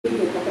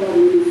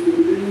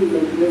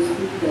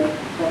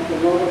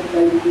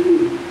unto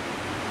you.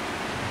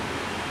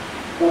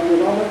 Dr.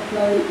 Robert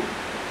Clive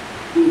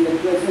is at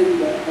present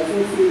the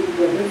Associate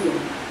Professor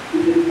in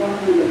the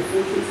Department of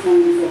Social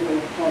Science of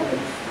our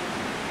college.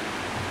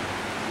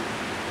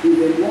 He is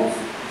a most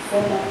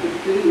sought-after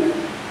trainer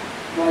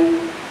by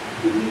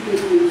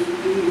educating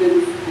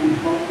students and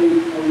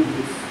corporate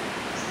colleges.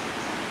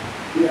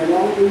 It has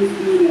always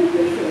been a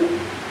pleasure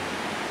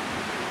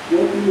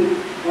working with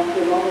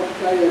Dr. Robert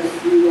Clive,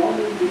 who is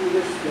always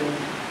interested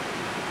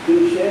in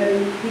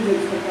sharing his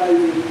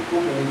expertise with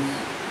others.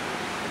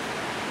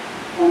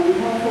 On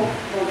behalf of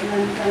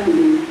Crossland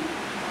family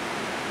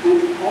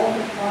and all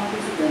the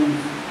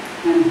participants,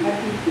 I am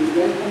happy to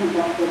welcome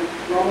Dr.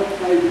 Robert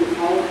Clive to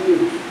our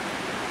youth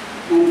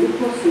and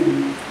request him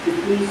to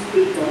please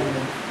speak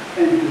forward.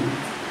 Thank you.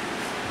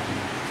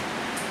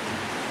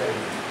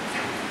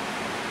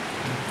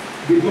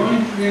 Good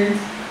morning, friends.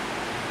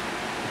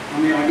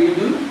 Am I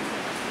audible?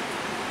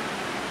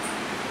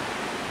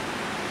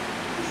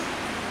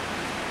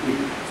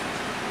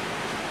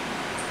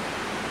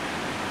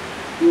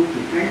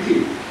 Okay, thank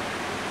you.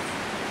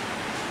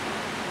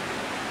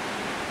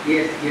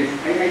 Yes,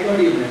 I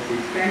got your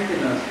message. Thanks a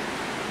lot.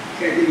 I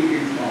think you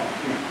can stop.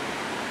 Yeah.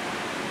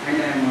 And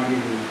I am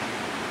audible.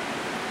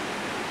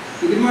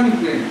 So, good morning,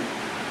 friends.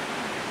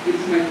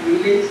 It's my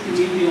privilege to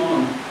meet you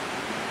all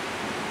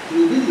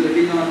through this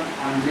webinar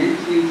on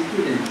mentoring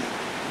students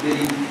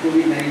during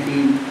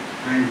COVID-19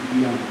 and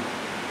beyond.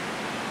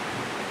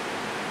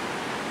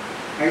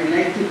 I'd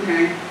like to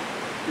thank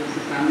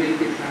Mr. Samuel,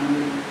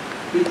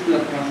 Principal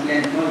of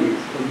Crossland College,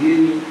 for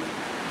giving me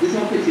this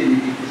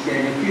opportunity to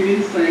share a few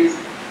insights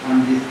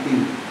on this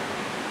theme.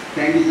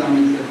 Thank you so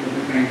much, sir, for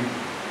the kind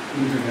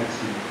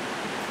introduction.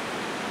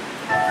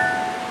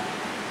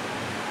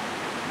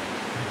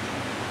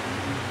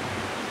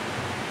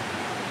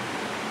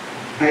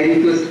 I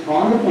request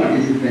all the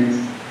participants,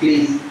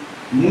 please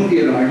mute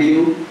your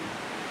audio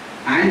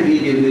and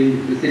video during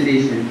the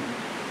presentation.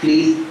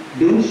 Please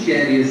don't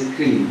share your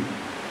screen.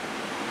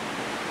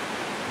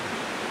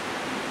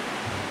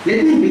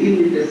 Let me begin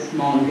with a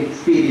small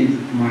experience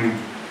of mine.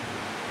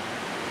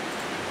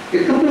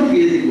 A couple of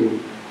years ago,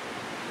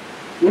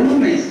 one of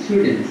my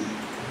students,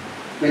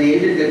 when he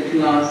entered the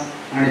class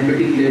on a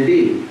particular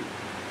day,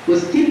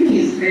 was keeping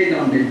his head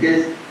on the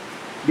desk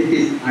with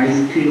his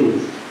eyes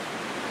closed.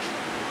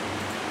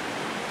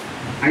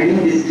 I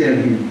didn't disturb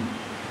him.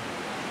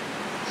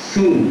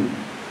 Soon,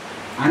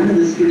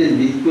 another student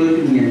whispered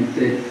to me and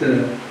said,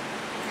 "Sir,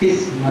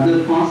 his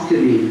mother passed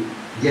away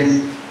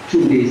just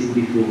 2 days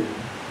before."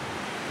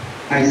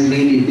 I was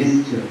really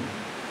disturbed.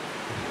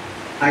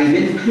 I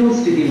went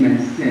close to him and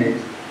said,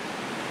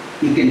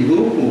 "You can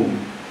go home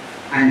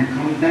and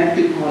come back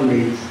to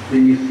college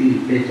when you feel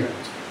better."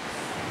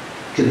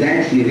 To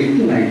that he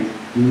replied,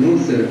 "No,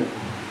 sir,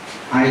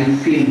 I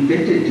feel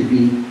better to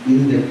be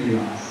in the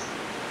class."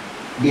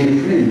 Dear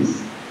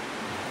friends,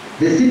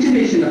 the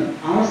situation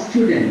of our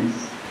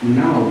students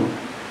now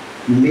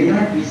may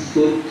not be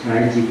so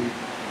tragic,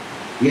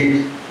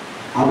 yet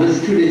our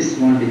students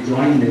want to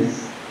join us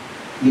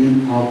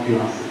in our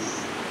classes.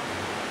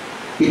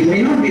 It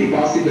may not be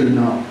possible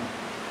now,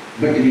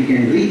 but we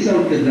can reach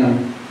out to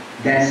them.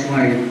 That's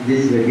why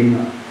this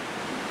webinar.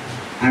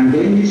 I'm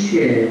going to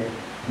share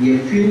a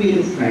few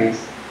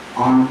insights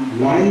on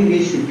why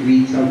we should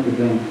reach out to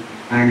them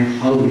and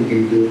how we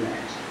can do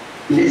that.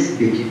 Let's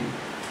begin.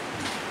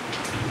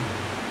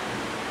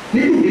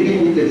 Let me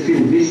begin with a few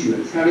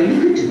visuals. Have a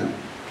look at them.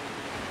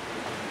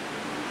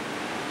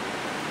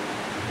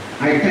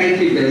 I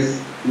titled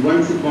this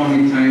 "Once Upon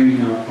a Time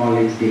in Our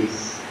College Days."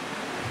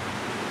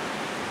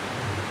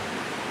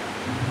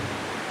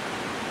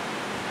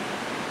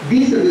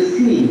 These are the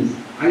scenes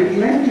I would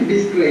like to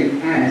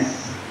describe as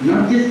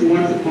not just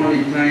once upon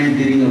a time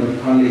during our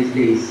college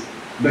days,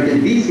 but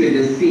these were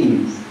the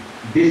scenes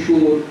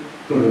before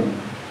Corona.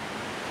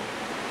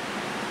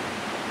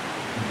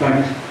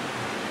 But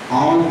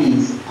all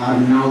these are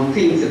now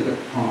things of the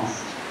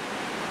past.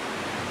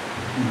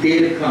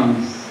 There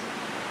comes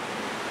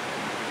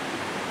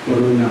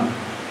Corona.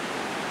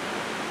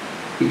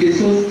 It is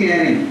so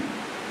scary.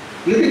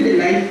 Look at the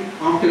life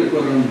after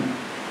Corona.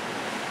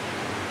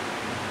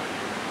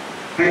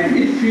 I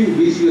put a few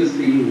visuals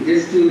for you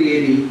just to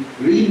really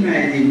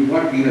reimagine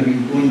what we have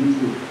been going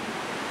through.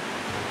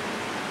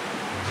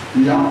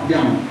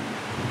 Lockdown,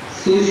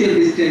 social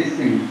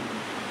distancing,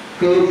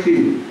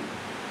 curfew,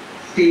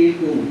 stay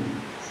home,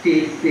 stay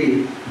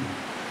safe.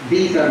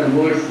 These are the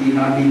words we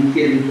have been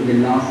hearing for the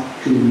last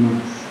 2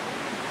 months.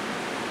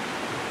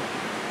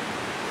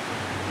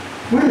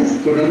 What has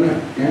Corona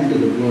done to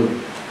the world?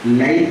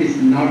 Life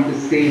is not the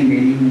same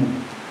anymore.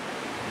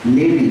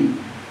 Maybe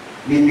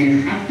we may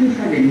have to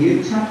have a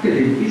new chapter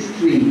in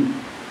history,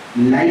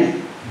 life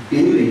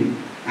during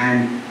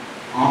and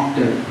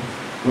after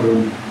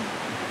Corona.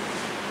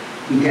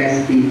 It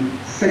has been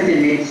such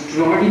an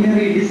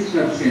extraordinary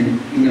disruption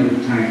in our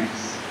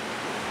times.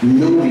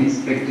 No one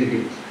expected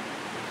it.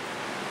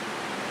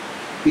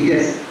 It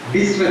has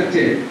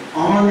disrupted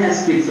all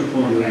aspects of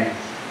our life.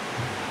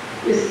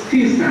 A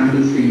few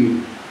samples for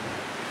you.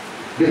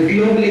 The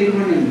global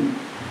economy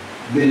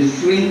will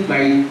shrink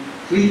by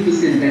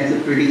 3%, that's a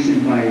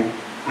prediction by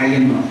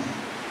IMF.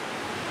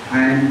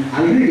 And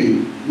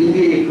already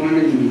Indian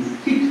economy is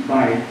hit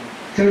by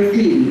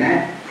 30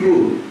 lakh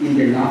crore in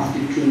the last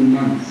 2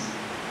 months.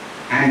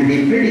 And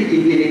they predict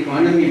Indian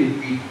economy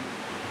will be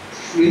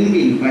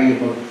shrinking by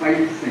about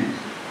 5%.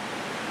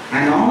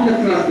 And all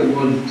across the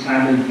world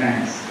travel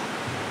bans.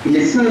 In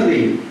a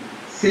survey,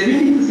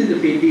 70%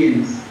 of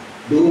Indians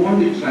don't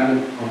want to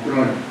travel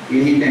abroad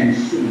anytime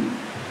soon.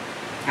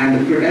 And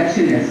the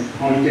production has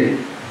halted.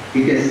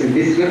 It has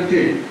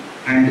disrupted,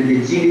 and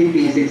the GDP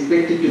is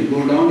expected to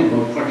go down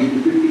about 40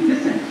 to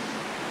 50%.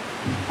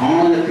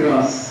 All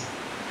across,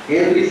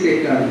 every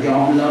sector,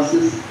 job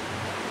losses.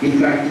 In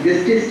fact,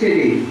 just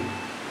yesterday,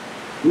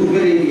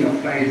 Uber India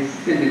fired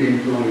 600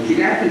 employees. It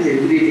happens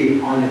every day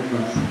all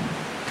across.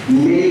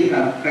 Many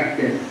have cut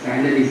the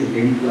salaries of the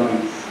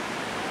employees.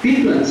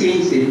 People have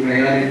changed their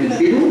priorities.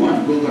 They don't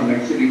want to go for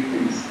luxury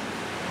things.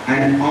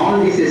 And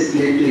all this has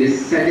led to a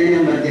sudden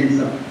emergence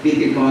of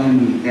big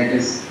economy, that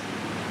is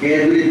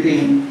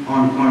everything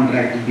on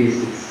contract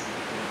basis.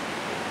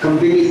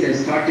 Companies have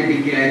started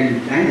declaring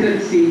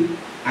bankruptcy,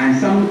 and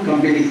some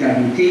companies have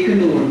been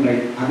taken over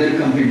by other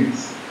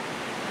companies.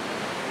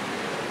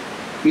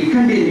 It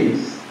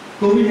continues.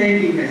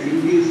 COVID-19 has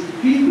induced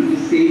people to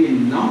save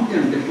in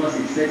long-term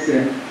deposits. That's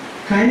a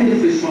kind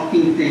of a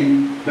shocking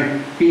thing, but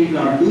people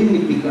are doing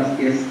it because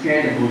they are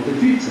scared about the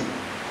future.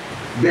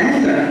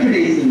 Brands are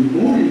advertising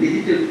more in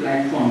digital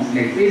platforms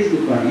like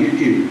Facebook or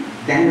YouTube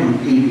than on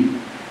TV.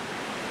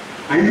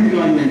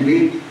 Unemployment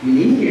rate in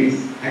India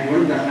is at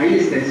one of the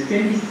highest, that's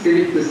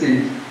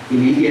 27%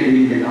 in India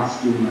during the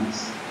last 2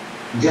 months.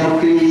 Job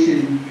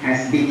creation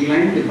has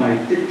declined by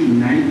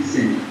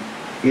 39%.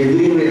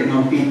 Everywhere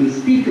now people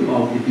speak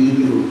about the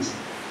degrowth.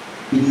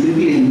 It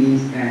simply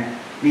means that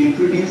we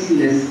produce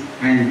less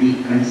and we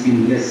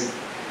consume less.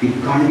 We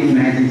can't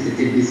imagine such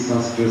a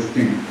disastrous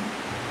thing.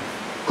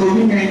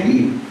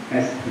 COVID-19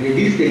 has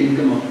reduced the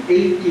income of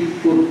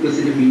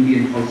 84% of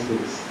Indian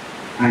households,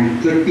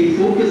 and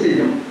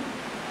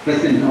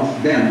 34%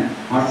 of them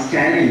are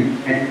staring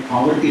at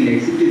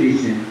poverty-like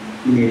situation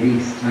in a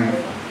week's time.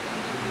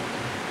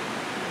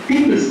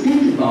 People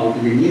speak about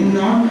the new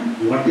norm.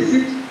 What is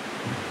it?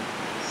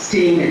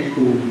 Staying at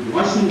home,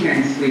 washing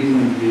hands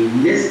frequently,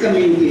 less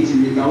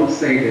communication with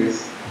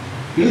outsiders,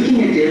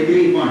 looking at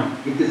everyone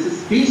with a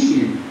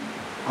suspicion,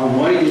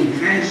 avoiding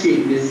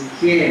handshake with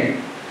care,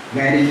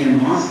 wearing a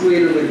mask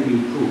wherever we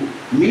go.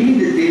 Maybe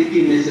the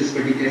safety measures,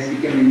 but it has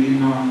become a new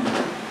norm.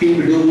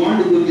 People don't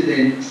want to go to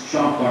the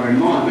shop or a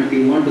mall, but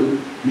they want to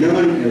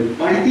learn,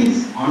 buy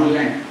things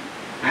online.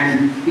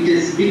 And it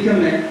has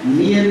become a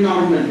near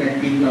normal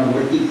that people are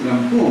working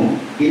from home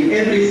in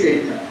every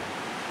sector.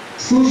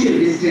 Social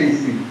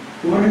distancing,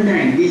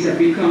 quarantine, these have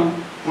become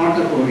part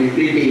of our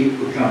everyday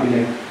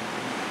vocabulary.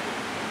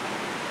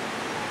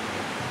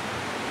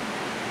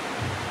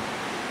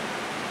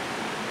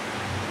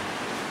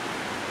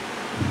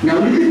 Now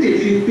look at a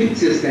few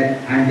pictures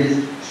that I'm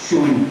just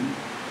showing.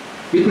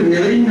 We could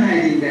never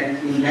imagine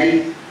that in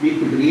life we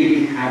could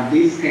really have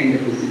this kind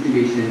of a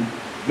situation,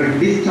 but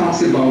this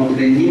talks about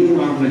the new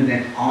normal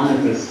that all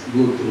of us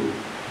go through.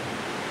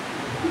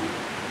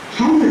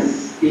 How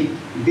has it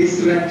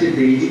disrupted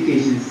the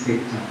education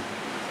sector?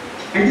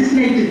 I'd just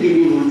like to give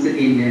you once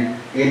again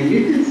a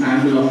little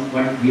sample of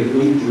what we are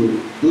going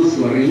through, those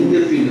who are in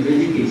the field of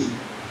education.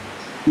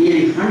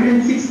 Nearly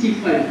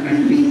 165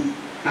 countries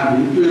have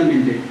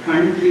implemented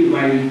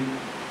countrywide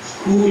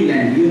school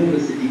and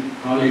university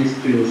college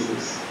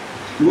closures.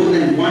 More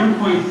than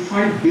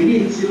 1.5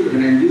 billion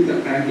children and youth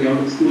are currently out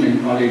of school and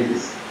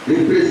colleges,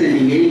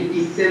 representing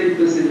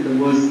 87% of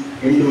the world's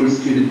enrolled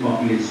student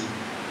population.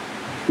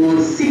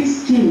 Over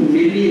 16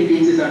 million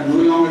teachers are no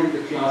longer in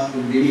the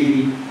classroom. They may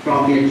be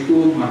probably at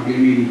home or they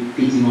may be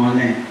teaching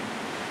online.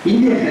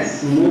 India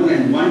has more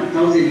than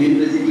 1,000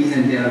 universities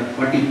and there are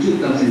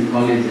 42,000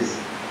 colleges.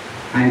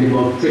 And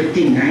about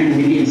 39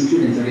 million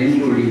students are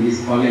enrolled in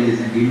these colleges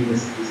and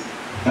universities.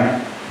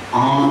 But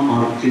all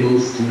are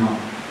closed now.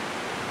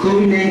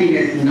 COVID-19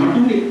 has not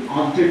only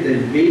altered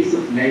the ways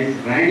of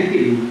life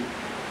radically,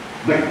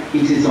 but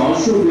it is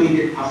also going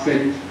to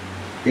affect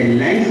the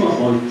life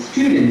of all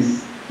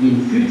students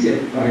in future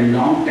for a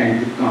long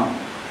time to come.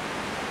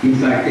 In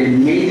fact, a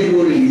major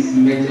worry is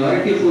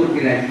majority of our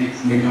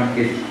graduates may not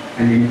get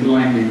an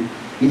employment.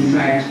 In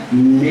fact,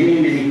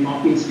 many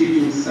top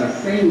institutes are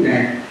saying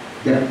that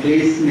the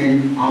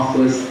placement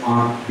offers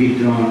are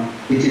withdrawn,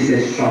 which is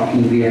a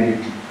shocking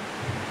reality.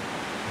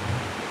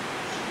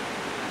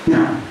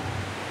 Now,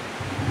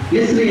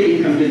 let's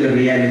really come to the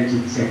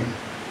reality check.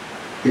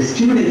 The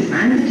students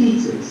and the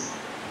teachers,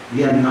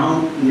 we are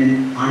now in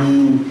an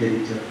unknown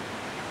territory.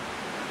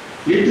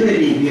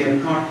 Literally, we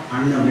are caught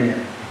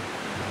unaware.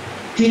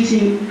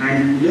 Teaching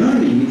and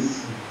learning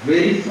is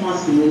very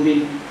fast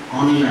moving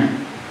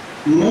online.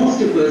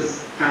 Most of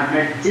us have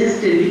had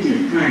just a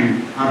little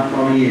time, or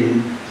probably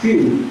a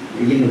few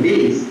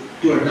days,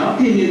 to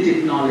adopt a new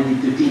technology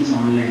to teach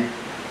online.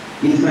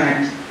 In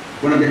fact,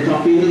 one of the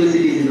top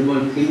universities in the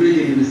world, Cambridge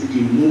University,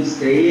 university moves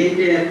the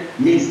entire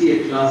next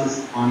year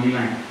classes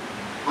online.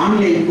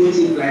 Online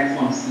coaching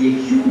platforms see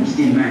a huge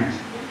demand,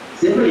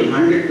 several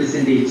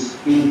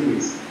 100%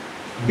 increase.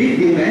 Big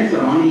demand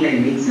for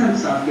online exam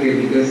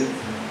software because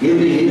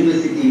every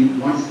university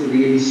wants to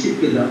really shift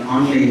to the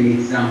online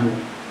exam.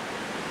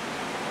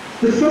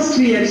 The first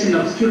reaction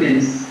of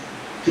students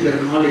to the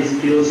college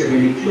closure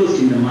when it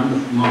closed in the month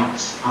of March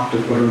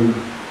after Corona.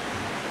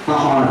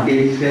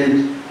 They felt,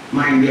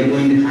 we are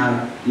going to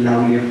have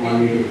lovely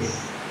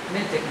holidays.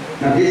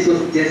 Now this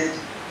was just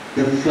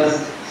the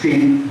first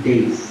few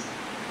days.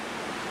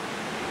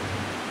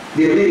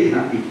 They were very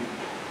happy.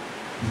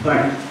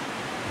 But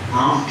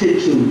after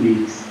 2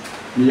 weeks,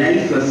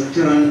 life was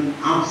turned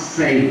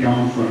upside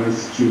down for our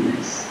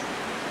students.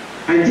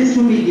 I just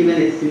only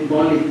given a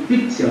symbolic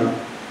picture,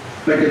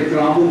 but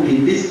probably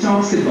this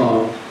talks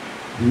about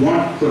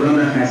what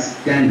Corona has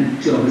done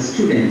to our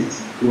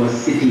students who are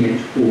sitting at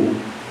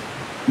home.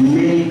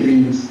 Many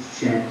dreams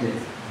shattered.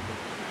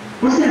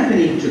 What's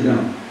happening to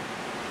them?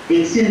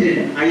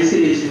 Extended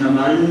isolation of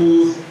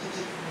almost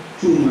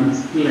 2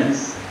 months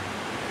plus.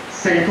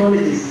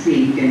 Psychologists say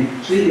it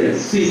can trigger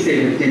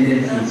suicidal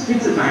tendencies,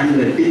 fits of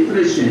anger,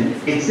 depression,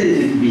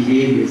 eccentric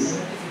behaviors.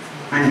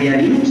 And they are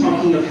even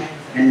talking of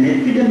an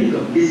epidemic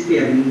of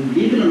despair,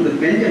 even on the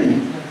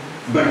pandemic.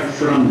 But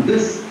from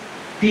this,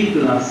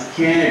 people are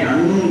scared,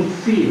 unknown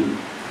fear,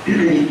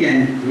 and it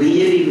can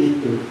really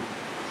lead to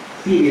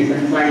serious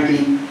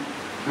anxiety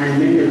and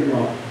mental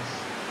problems.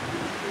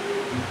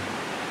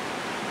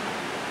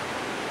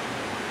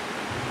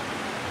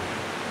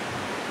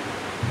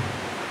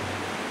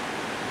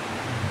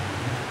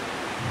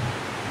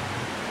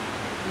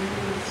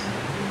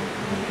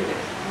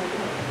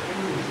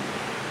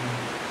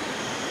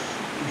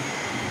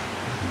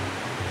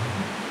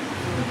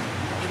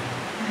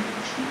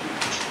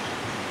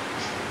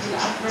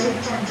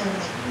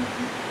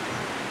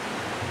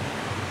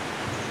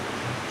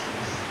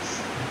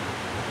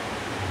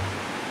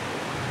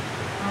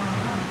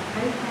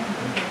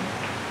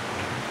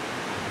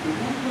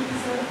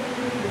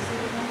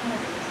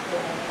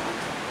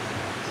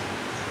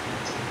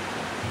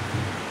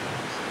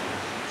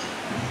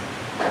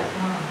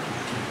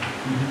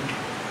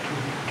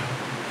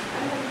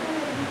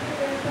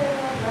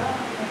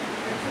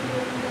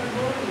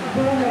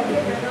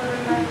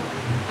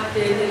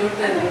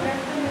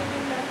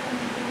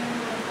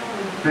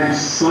 I'm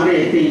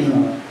sorry, I think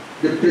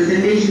the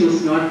presentation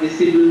was not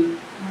visible.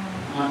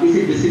 Is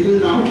it visible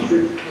now? Yes.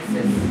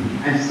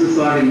 I'm so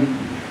sorry.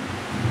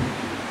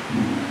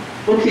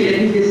 Okay,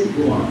 let me just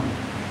go on.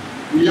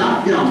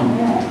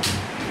 Lockdown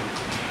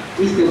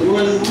is the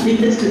world's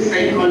biggest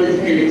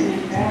psychological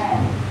experience.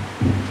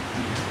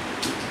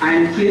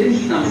 I'm hearing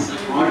some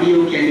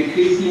audio. Can you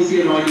please use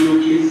your audio,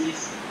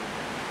 please?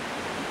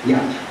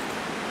 Yeah.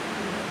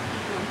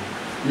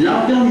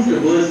 Lockdown is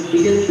the world's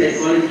biggest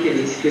psychological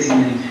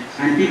experiment,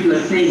 and people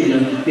are saying they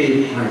have to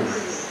pay the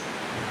price.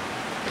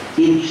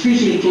 In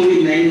treating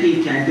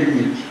COVID-19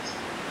 pandemic,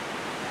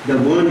 the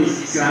world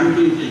is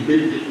scrambling to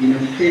build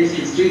tents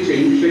to treat the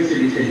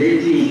infected with a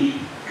deadly,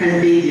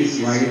 contagious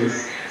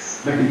virus.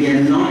 But we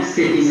are not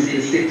setting up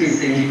the second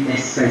thing of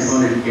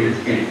psychological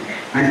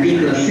health. And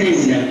people are saying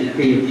we have to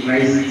pay a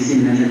price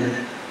within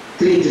another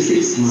 3 to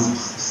 6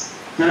 months.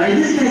 Now I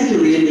just like to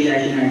really,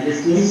 I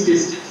just missed a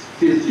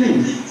few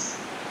things.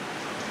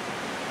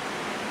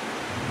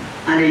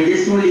 And I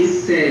just only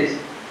said,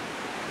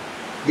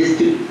 just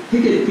to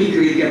take a quick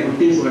recap of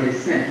things what I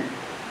said.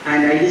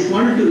 And I just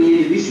wanted to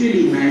really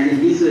visually imagine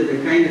these are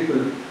the kind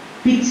of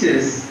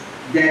pictures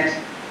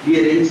that we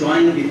are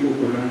enjoying before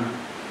Corona.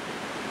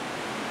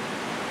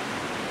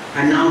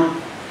 And now,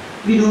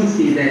 we don't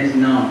see that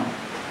now.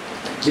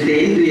 With the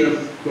entry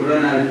of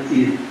Corona,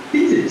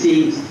 things have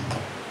changed.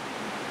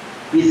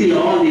 We see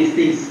all these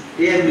things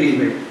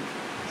everywhere.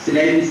 So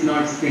life is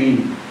not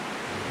same.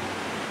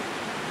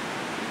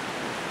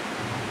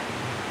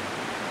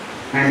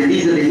 And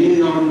these are the new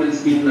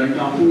normals people are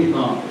talking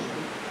about.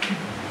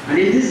 And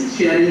it is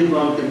sharing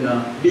about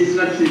the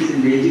disruptions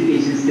in the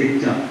education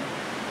sector.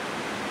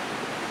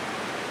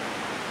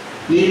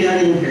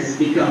 E-learning has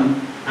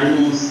become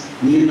almost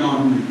new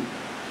normal.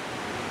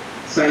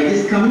 So I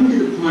just coming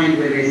to the point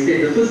where I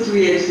said the first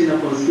reaction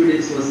of our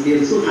students was they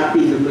were so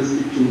happy in the first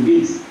 2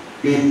 weeks.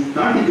 They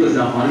thought it was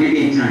a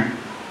holiday time.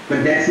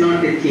 But that's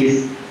not the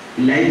case.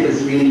 Life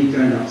has really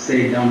turned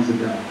upside down for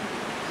them.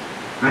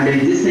 And I'm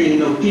just saying,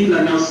 people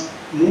are now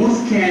more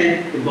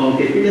scared about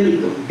the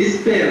epidemic of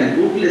despair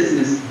and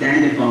hopelessness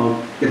than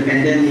about the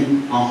pandemic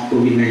of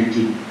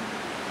COVID-19.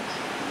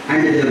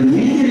 And the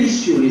major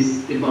issue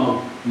is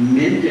about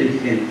mental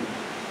health.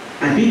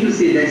 And people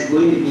say that's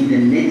going to be the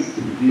next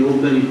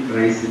global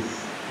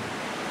crisis.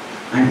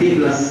 And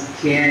people are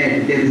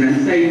scared, there is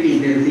anxiety,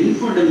 there is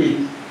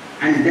infodemic,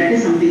 and that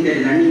is something that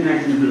is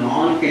unimaginable,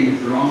 all kind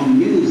of wrong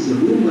news,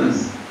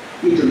 rumors.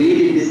 It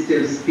really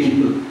disturbs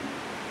people.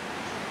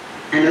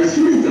 And our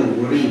students are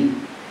worried.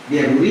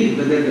 They are worried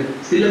whether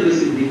the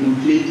syllabus will be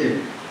completed,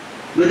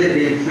 whether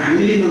their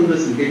family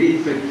members will get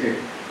infected,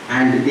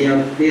 and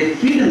their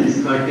freedom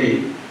is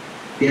curtailed.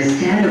 They are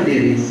scared of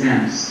their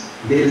exams.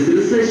 There is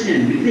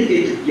recession,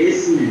 regretted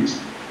placement,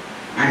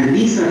 and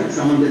these are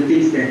some of the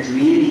things that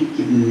really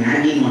keep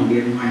nagging on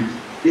their mind.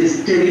 There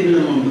is terrible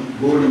amount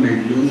of boredom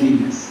and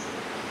loneliness,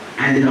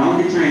 and then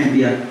all the time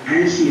they are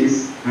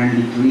anxious, and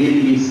it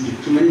really leads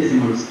to tremendous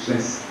amount of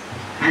stress.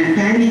 And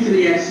panic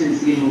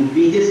reactions,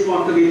 we just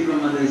walk away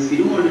from others, we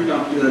don't want to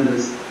talk to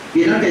others,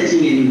 we are not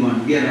touching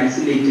anyone, we are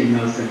isolating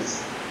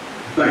ourselves.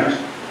 But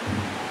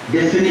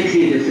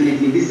definitely,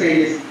 this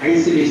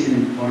isolation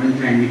in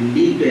quarantine will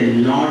lead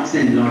to lots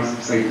and lots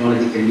of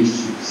psychological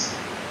issues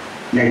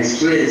like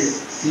stress,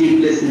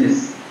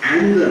 sleeplessness,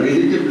 anger,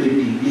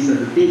 irritability. These are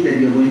the things that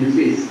we are going to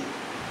face.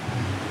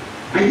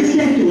 I just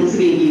like to once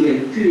again give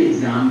a few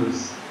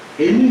examples.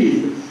 Emily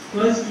is the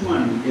first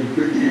one, a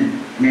Briton,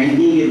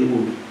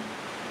 19-year-old,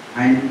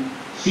 and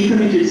she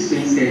committed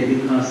suicide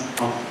because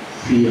of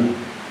fear.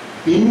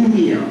 In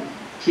India,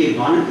 K.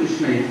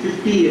 Balakrishna, a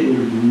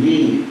 50-year-old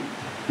male,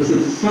 was the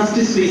first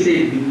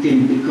suicide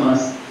victim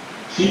because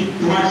he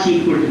thought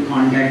he could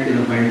contact the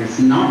virus,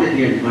 not that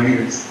he had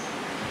virus.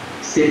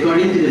 So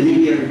according to the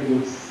media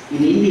reports,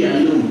 in India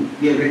alone,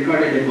 we have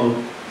recorded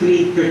about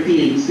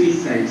 338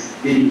 suicides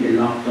during the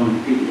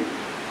lockdown period.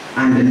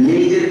 And the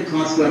major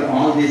cause for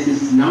all this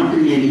is not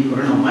really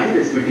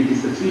coronavirus, but it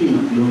is the feeling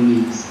of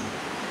loneliness.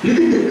 Look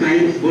at the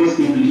kind of words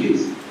people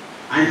use.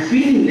 I'm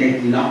feeling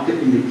like locked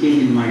up in the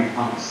cage in my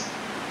house.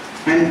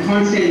 I'm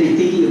constantly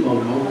thinking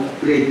about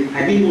outbreak.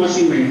 I've been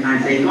washing my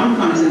hands. I can't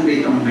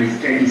concentrate on my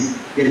studies.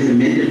 There is a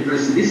mental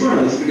pressure. This is what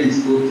our students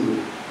go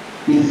through.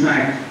 In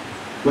fact,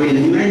 while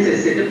Nuance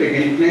has set up a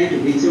helpline to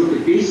reach out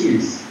to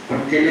patients for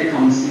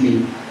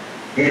telecounseling,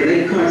 a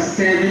record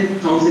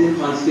 7,000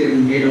 calls were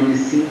made on a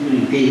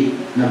single day.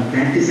 Now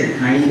that is a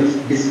kind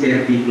of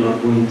despair people are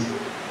going through.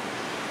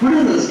 What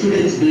are the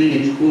students doing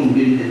at home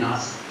during the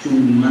last 2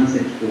 months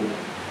at home?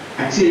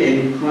 Actually,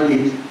 I would call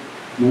it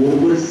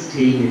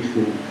overstaying at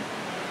home.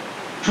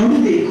 How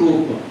do they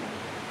cope up?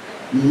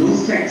 No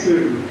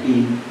structured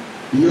routine,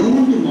 no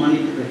one to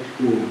monitor at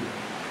home.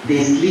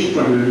 They sleep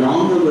for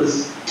long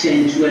hours,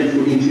 10, 12,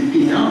 14,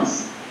 15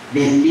 hours.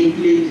 They sleep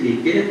late,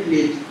 they get up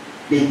late,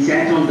 they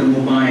chat on the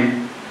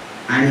mobile,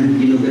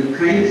 and the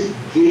kind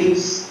of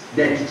games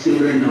that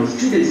children or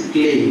students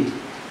play,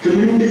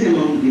 tremendous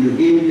amount, the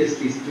game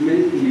industry is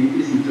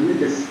increasing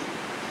tremendous.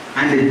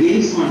 And the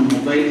games on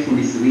mobile phone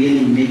is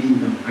really making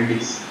them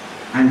addicts.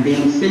 And they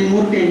spend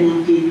more time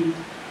on TV.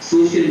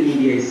 Social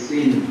media is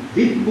saying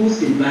big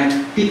boost. In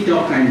fact,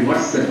 TikTok and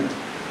WhatsApp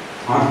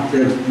are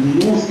the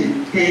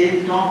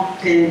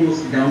top 10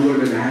 most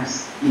downloaded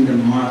apps in the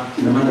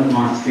month of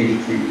March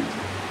 2020.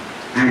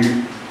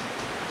 And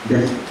the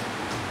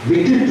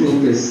bitter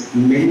truth is,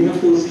 many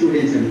of those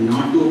students have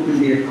not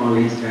opened their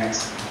college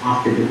bags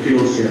after the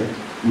closure.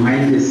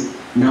 Mind is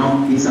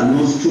now it's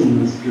almost 2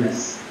 months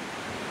plus.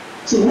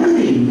 So what do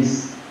they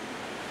miss?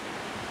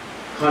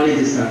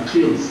 Colleges are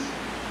closed.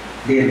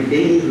 Their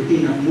daily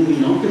routine of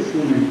moving out of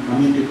home and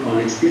coming to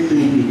college,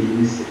 definitely they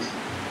miss it.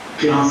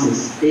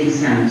 Classes,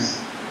 exams,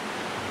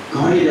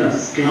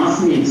 corridors,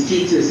 classmates,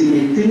 teachers, you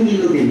may think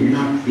they may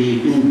not, they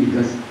do,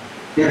 because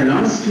there are a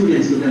lot of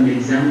students who them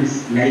exam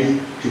is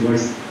life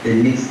towards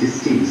the next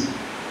stage.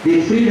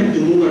 Their freedom to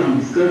move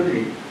around is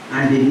curtailed,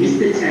 and they miss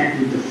the chat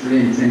with the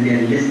friends, and they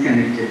are less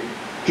connected.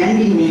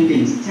 Canteen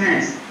meetings,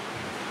 chats,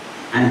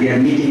 and they are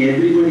meeting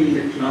everybody in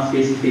the class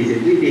face to face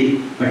every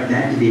day, but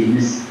that they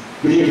miss.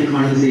 Real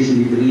conversation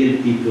with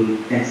real people,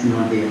 that's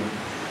not there.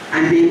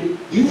 And they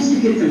used to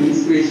get some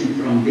inspiration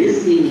from their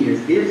seniors,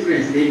 their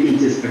friends, their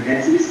teachers, but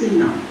that's missing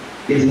now.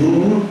 There's no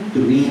more to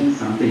read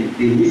something,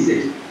 they miss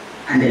it.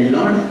 And a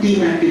lot of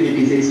team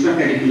activities,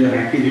 extracurricular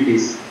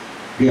activities,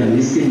 they are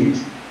missing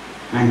it.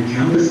 And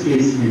campus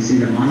placements in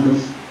the month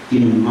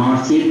of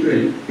March,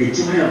 April, the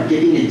joy of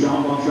getting a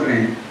job offer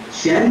and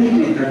sharing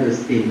it with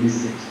others, they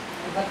miss it.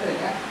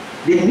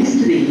 They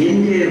missed the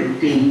entire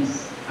routines.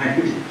 I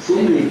put so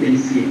many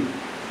things here.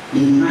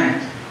 In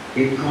fact,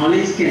 a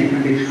college can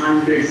conduct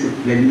hundreds of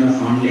webinars,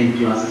 online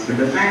classes, but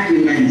the fact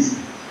remains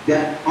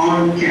that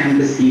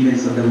on-campus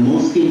events are the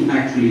most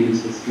impactful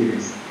events for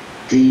students.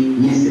 They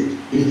miss it.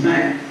 In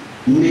fact,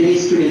 many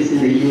students in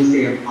the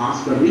USA have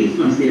asked for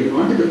refunds. They have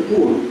gone to the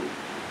court.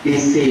 They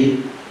say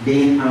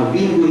they have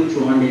been going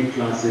through online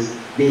classes.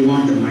 They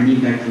want the money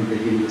back from the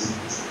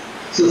universities.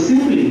 So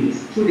simply,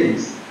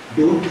 students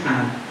don't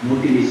have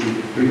motivation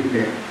to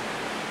prepare.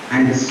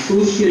 And the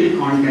social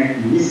contact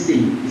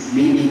missing is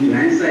leading to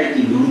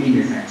anxiety,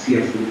 loneliness, and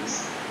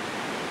fearfulness.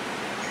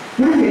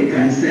 What are their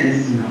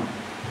concerns now?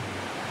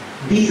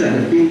 These are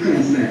the big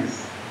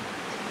concerns.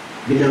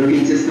 Will our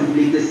teachers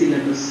complete the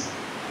syllabus?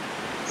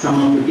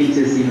 Some of the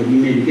teachers, we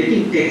may be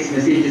getting text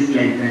messages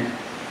like that.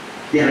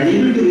 They are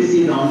unable to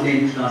receive the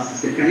online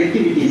classes. The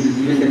connectivity is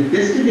even the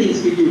best of the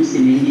institutes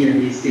in India,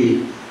 they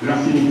say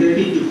roughly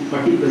 30 to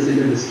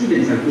 40% of the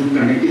students have good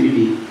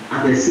connectivity.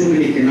 Others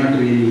simply cannot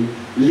really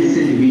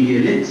listen to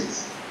video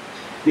lectures.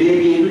 Will they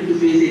be able to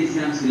face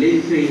exams? Will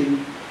they fail?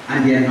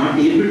 And they are not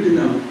able to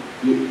now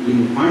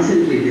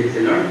concentrate. There is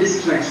a lot of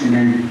distraction,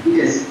 and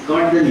it has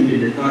got them into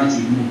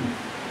lethargy mode.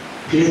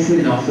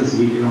 Placement offers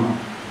withdrawn.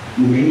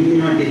 Many may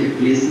not get a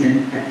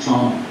placement at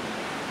all.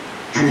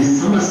 And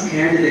some are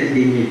scared that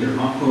they may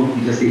drop out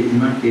because they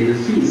cannot pay the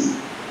fees.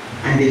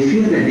 And they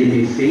fear that they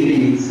may fail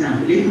in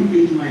exam. Will I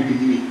complete my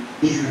degree?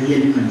 These are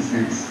real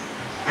concerns.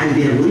 And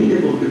they are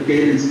worried about the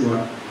parents who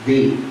are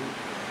there.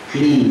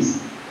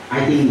 Please,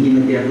 I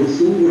think they are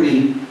so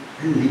worried,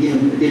 and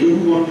they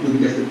don't want to do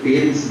because the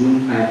parents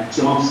don't have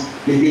jobs.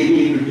 Will they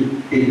be able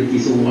to pay the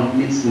fees? So what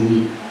next for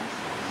me?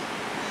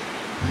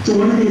 So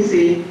what do they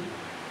say?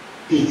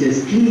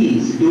 Teachers,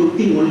 please don't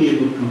think only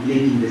about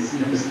completing the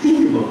syllabus.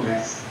 Think about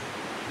us.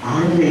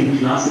 Online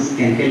classes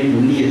can help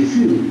only a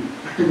few.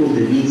 What about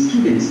the weak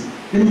students?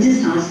 Let me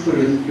just ask for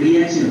a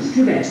reaction of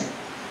students.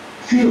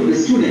 Few of the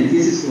students,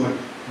 this is what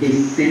they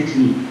sent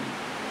me.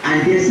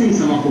 And they are saying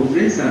some of our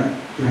friends are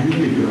planning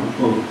to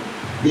drop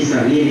out. These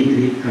are really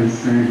great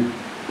concern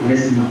for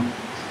us now.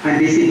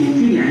 And they say we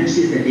feel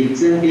anxious that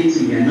exam dates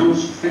will be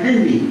announced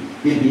suddenly,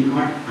 will be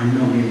caught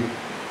unaware.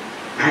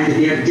 And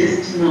they are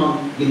just now,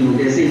 they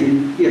are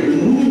saying we are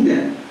removing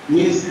the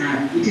news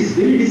app. It is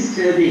very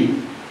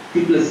disturbing.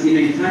 People are,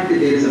 in fact,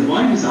 there is a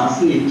boy who is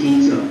asking a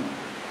teacher,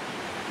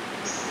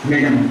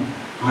 Madam,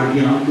 are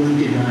we all going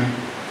to die?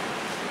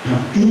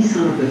 Now, these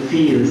are the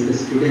fears the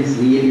students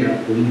really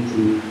are going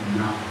through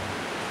now.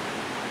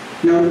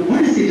 Now,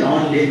 what has it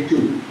all led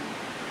to?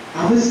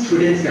 Our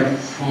students have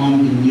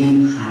formed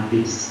new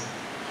habits.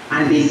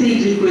 And they say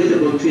it requires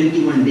about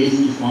 21 days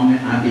to form a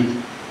habit.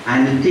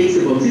 And it takes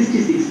about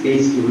 66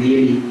 days to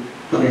really,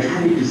 for the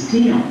habit to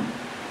stay on.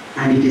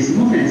 And it is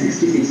more than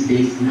 66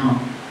 days now.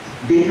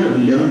 They have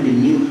learned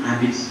new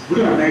habits. Good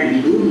or bad,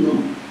 we don't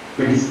know.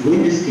 But it's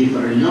going to stay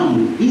for a long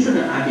time. These are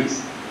the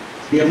habits.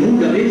 They are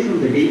moved away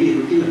from the daily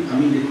routine of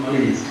coming to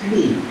college and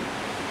studying.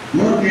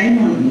 More time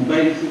on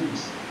mobile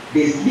phones.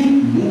 They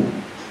sleep more.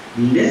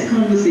 Less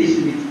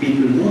conversation with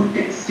people, more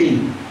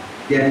texting.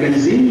 They are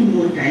consuming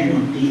more time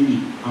on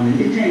TV, on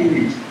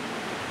entertainment.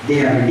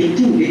 They are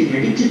getting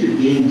addicted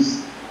to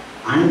games,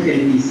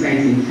 unhealthy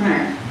sites. In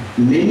fact,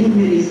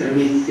 many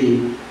surveys say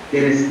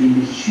there has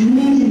been a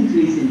huge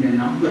increase in the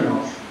number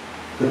of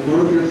the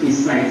pornography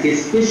sites,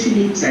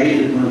 especially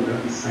child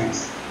pornography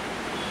sites.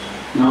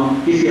 Now,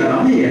 if you are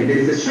aware, there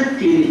is a shut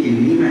clinic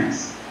in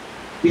Limax,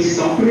 which is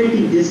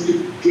operating just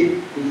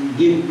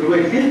to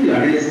provide help to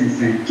adolescents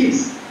and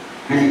kids,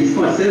 and it is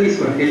called Service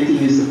for Healthy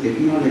Use of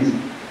Technology.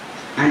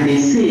 And they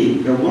say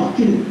the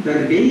walk-in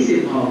per day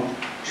is about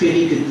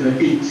 20 to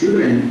 30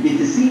 children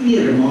with a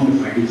severe amount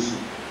of addiction.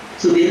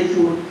 So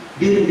therefore,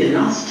 during the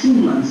last 2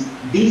 months,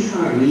 these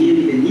are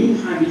really the new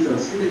habits our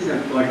students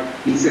have got.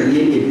 It's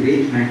really a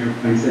great matter of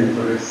concern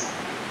for us.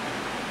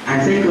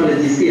 And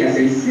psychologists say, as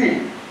I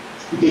said,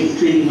 it takes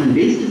 21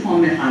 days to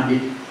form a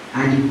habit,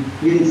 and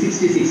within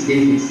 66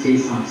 days it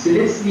stays on. So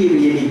let's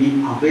really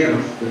be aware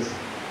of this.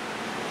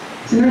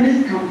 So now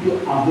let's come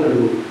to our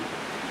role.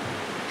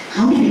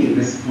 How do we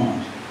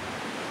respond?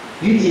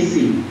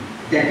 UGC,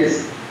 that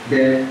is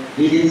the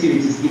agency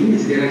which is giving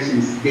its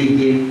directions, they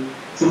gave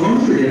some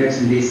wonderful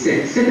direction. They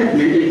set up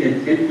mental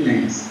health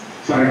helplines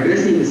for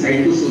addressing the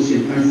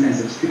psychosocial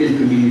concerns of student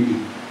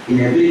community in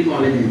every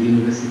college and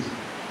university.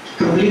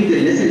 Complete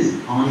the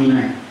lessons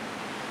online.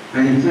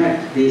 And in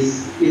fact,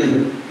 this,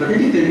 the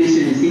pathetic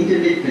condition is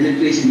internet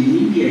penetration in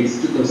India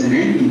is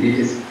 2019 data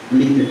is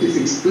only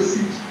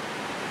 36%.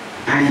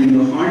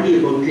 And hardly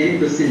about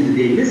 10%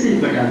 they listen,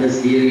 but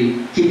others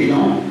really keep it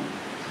on.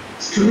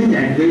 Student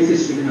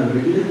advisors should have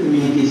regular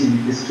communication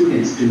with the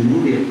students to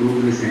know their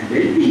progress and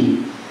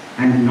well-being.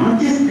 And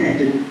not just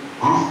that,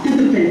 after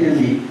the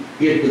pandemic,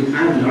 we have to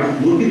have a lot of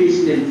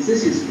motivational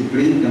sessions to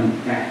bring them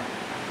back.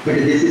 But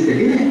this is the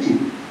directive.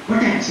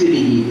 What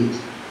actually we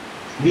did?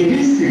 We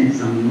will send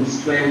some notes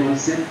via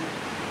WhatsApp,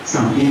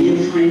 some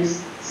PDF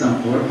files,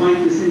 some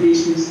PowerPoint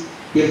presentations,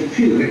 a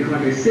few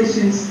recorded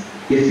sessions,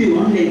 a few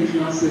online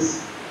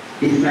classes.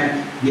 In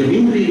fact, we have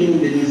been reading in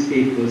the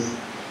newspapers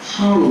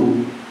how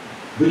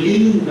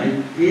bullying by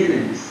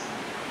parents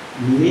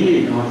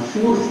made or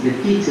forced the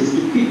teachers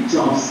to quit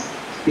jobs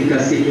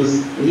because it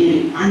was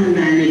really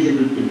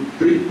unmanageable to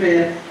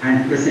prepare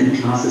and present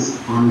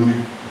classes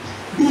online.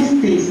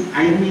 These things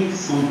I may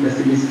sound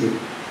pessimistic,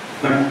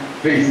 but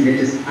friends, let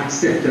us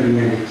accept the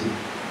reality.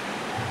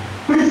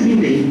 What has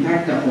been the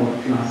impact of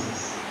our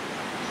classes?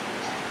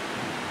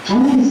 How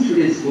many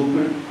students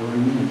open our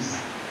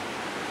notes?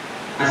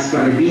 As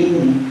for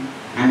being,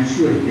 I'm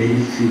sure very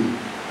few.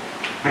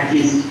 At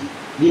least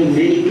in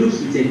many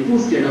groups which I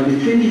posted, out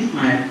of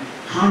 25,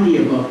 hardly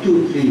about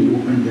 2 or 3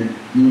 opened the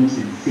notes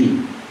and see.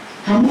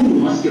 How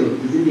many watched our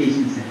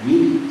presentations and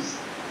videos?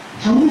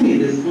 How many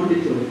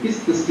responded to our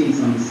quiz questions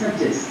on the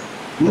subjects?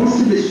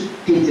 Most of the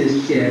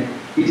teachers shared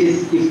it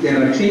is, if there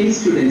are 20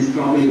 students,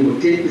 probably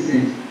about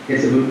 10%,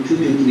 that's about 2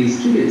 to 3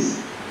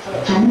 students.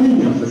 How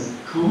many of us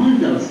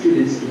called our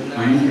students to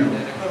find out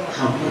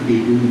how are they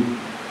doing?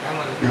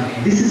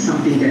 Now, this is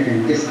something that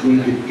I'm just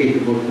going to take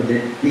about for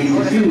the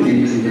next few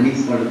minutes in the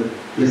next part of the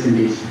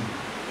presentation.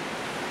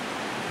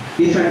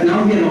 In fact,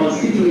 now we are all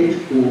sitting at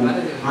home,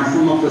 or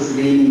some of us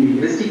really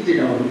restricted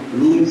our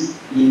rooms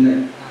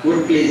in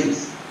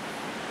workplaces.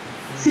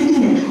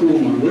 Sitting at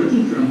home or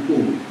working from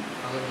home,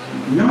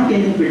 not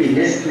anybody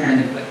less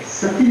than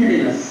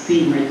Satyanarayana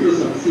C,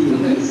 Microsoft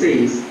CEO,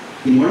 says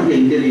in one of the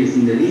interviews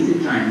in the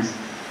recent times,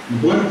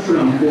 work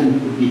from home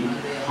could be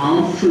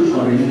harmful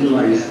for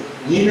employees,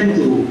 even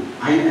though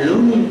I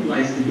allow the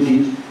employees to do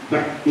it,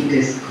 but it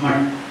has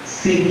got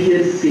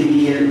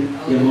severe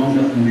amount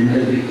of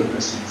mental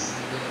repercussions.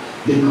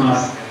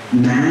 Because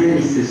man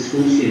is a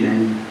social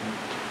animal.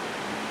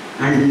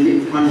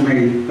 And on my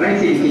right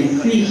side you can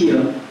see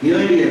here,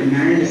 earlier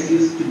man is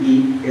used to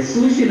be a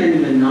social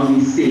animal, now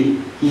we say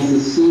he is a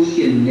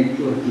social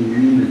networking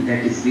animal.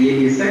 That is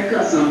really a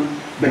sarcasm,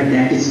 but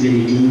that is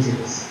very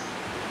dangerous.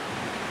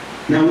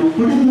 Now,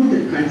 what about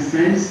the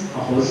concerns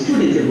of our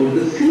students about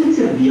the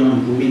future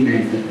beyond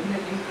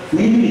COVID-19?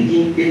 Maybe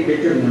we get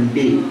better one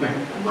day, but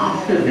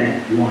after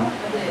that, what?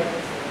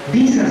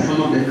 These are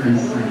some of the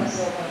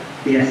concerns.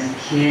 They are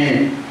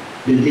scared.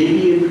 Will they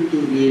be able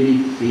to really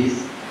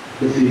face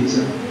the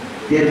future?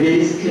 They are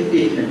very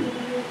skeptical.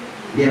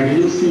 They are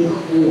losing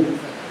hope.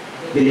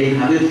 Will I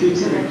have a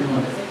future at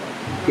all?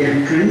 They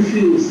are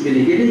confused.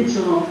 Will I get a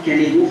job? Can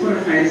I go for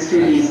higher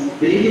studies?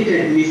 Will I get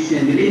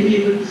admission? Will I be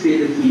able to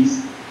pay the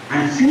fees?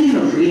 And fear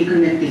of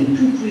reconnecting.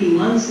 2-3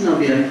 months now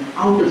they are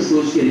out of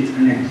social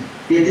connect.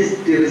 They are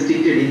just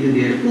restricted into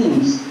their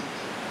homes.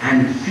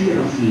 And fear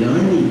of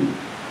learning,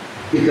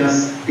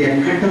 because they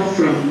are cut off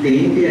from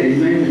the entire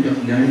environment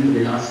of learning for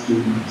the last 2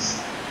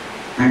 months.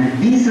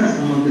 And these are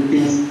some of the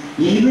things,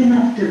 even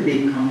after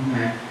they come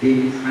back,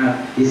 they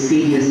have a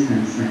serious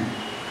concern.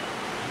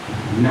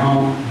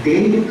 Now,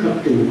 they look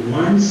up to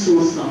one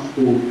source of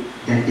hope,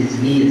 that is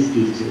we as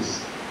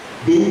teachers.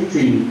 They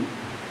think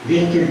we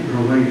can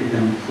provide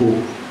them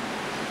hope.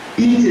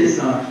 Teachers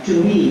are,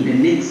 to me, the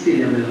next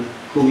level of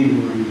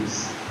COVID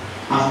warriors.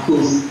 Of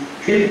course,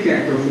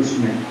 healthcare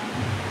professionals,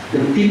 the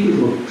people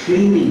who are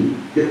training,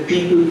 the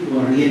people who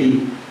are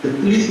really, the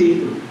police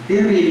people, they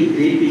are really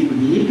great people.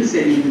 We need to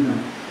study to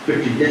them. But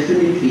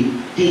definitely,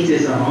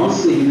 teachers are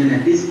also, even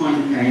at this point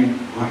in time,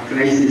 or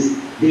crisis,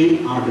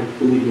 they are the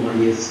COVID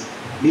warriors.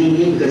 We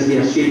need, because we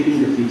are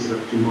shaping the future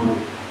of tomorrow.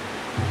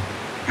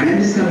 And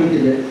I'm just coming to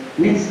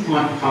the next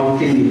part, how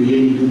can we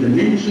really do the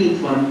mentoring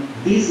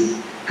for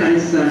these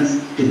concerns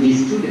to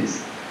these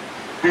students?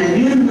 And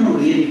we are now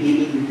really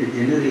dealing with the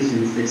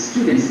generations, the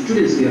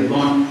students who are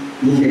born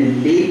in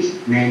the late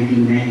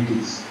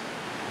 1990s.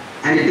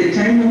 And at the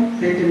time of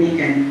pandemic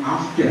and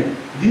after,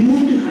 we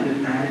need to have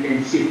a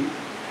paradigm shift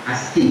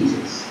as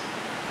teachers.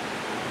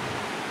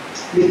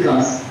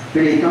 Because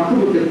when I talk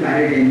about the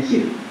paradigm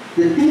shift,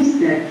 the things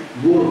that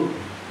work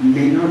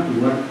may not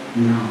work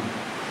now.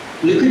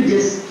 Look at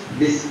just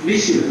this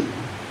visual.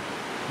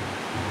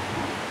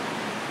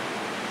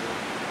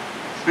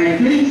 I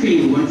play it for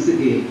you once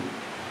again.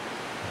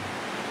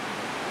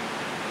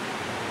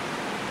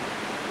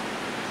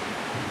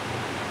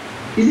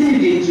 Isn't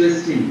it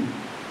interesting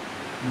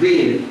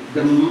where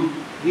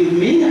we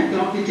may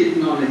adopt the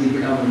technology,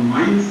 but our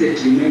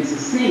mindset remains the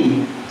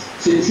same,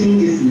 so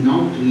change is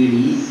not really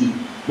easy.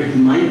 But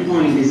my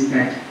point is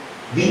that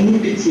we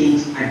need to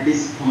change at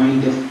this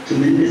point of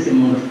tremendous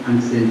amount of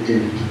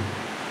uncertainty.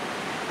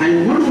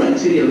 And what do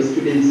actually our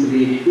students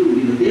really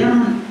do? They are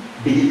on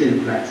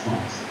digital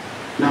platforms.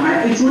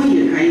 Now, it's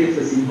only a kind of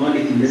a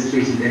symbolic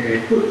illustration that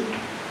I put.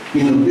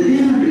 They are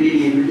not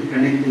really able to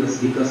connect to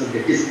us because of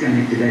the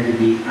disconnect that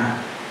we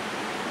have.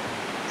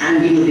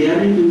 And they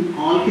are into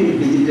all kind of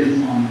digital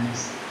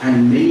formats.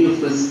 And many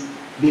of us,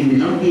 we may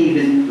not be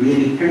even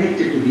really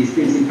connected to these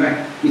things. In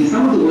fact, in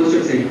some of the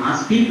workshops I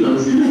ask people, our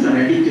students are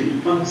addicted to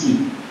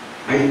PUBG.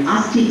 I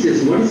ask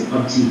teachers, what is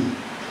PUBG?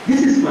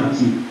 This is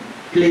PUBG,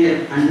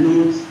 Player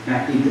Unknown's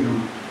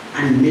Battleground.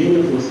 And many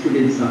of our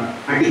students are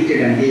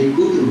addicted and they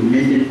go through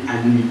mental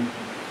agony.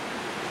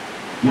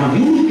 Now we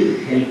need to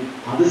help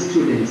other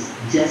students,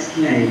 just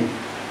like,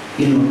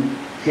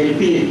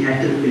 helping a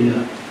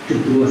caterpillar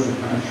to grow as a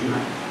butterfly.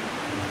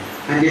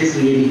 And let's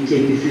really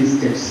take a few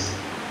steps.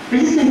 I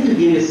just like to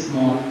give a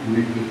small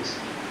anecdote.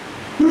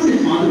 Once a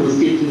father was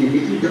taking a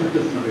little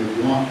daughter for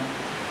a walk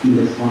in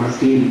the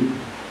forest area.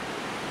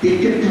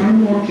 They kept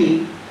on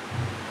walking.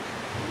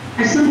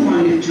 At some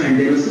point in time,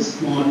 there was a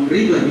small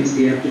river which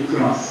they had to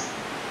cross.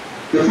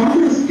 The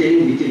father was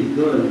telling the little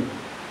girl,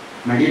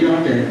 my dear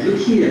daughter, look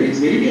here, it's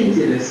very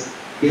dangerous.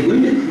 They're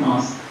going to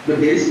cross, but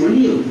there is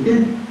only a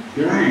wooden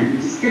land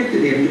which is kept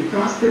there to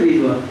cross the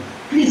river.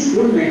 Please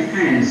hold my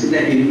hand so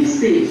that you will be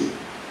safe.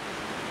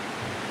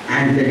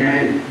 And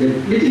the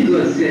little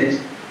girl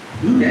said,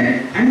 no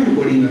dad, I'm not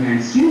holding your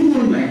hands, you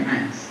hold my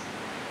hands.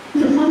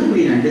 And the father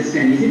couldn't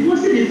understand. He said,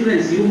 what's the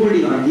difference? You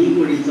holding or me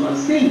holding, it's all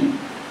same.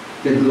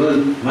 The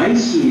girl, why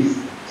she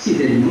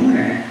said, no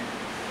dad,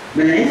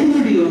 when I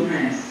hold your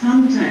hands,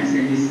 sometimes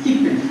I may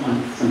skip and fall,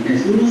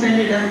 sometimes who knows I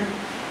may die.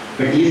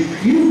 But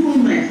if you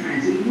hold my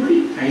hands, you hold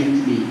it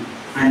tightly,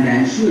 and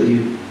I'm sure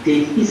you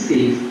take me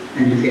safe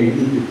and you help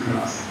me to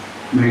cross.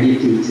 My dear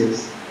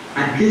teachers,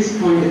 at this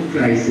point of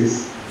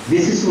crisis,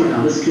 this is what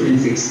our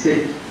students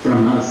expect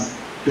from us,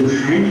 to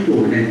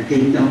handhold and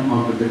take them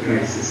out of the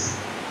crisis.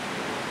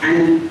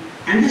 And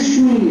I'm just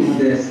showing you on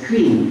the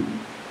screen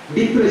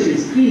depression,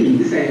 screaming.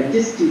 This I have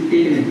just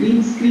taken a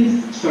green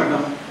screenshot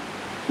of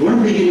one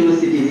of the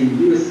universities in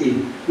USA,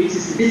 which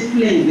is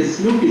displaying this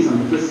notice on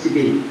the first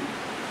day.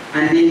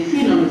 And they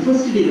feel on the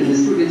first day when the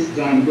students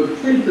join, about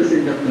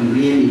 12% of them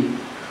really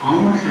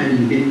are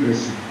having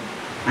depression.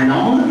 And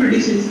all the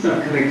predictions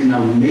are correct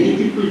now. Many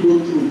people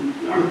go through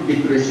a lot of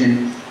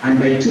depression, and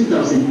by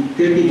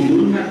 2030 we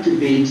don't have to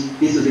wait.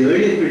 This was the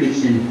earlier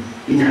prediction.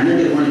 In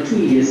another 1 or 2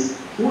 years,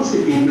 most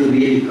of the people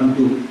really come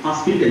to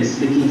hospitals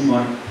looking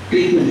for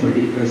treatment for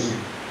depression.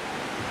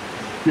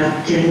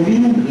 Now, can we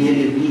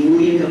really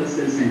reorient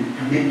ourselves and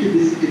connect to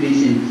this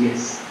situation?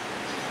 Yes.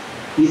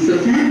 It's the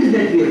fact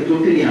that we are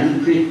totally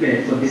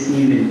unprepared for this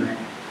new environment.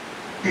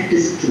 That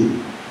is true.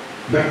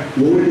 But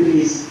old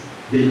ways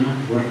will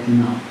not work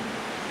now.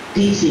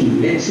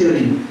 Teaching,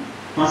 lecturing,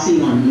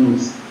 passing on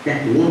notes,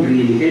 that won't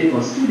really help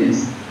our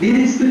students.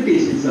 Their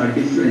expectations are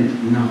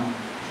different now.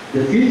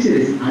 The future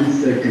is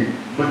uncertain.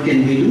 What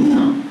can we do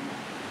now?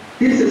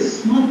 There is a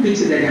small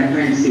picture that I am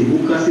trying to say,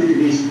 VUCA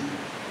situation.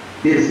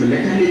 There is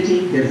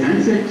volatility, there is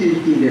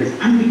uncertainty, there is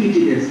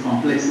ambiguity, there is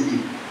complexity.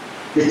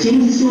 The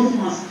change is so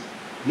fast,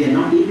 we are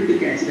not able to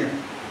catch it up.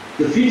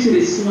 The future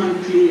is so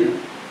unclear.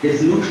 There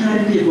is no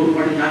clarity about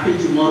what will happen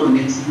tomorrow,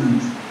 next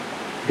month.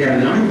 There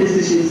are a lot of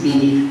decisions we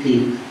need to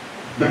take,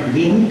 but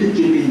we need to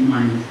keep in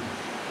mind,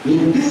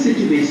 in this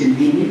situation,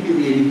 we need to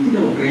really put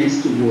our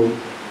brains to work,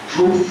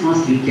 how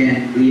fast we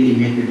can really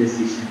make a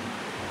decision.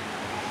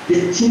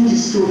 The change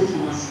is so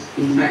fast.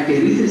 In fact, a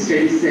recent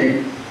study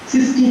said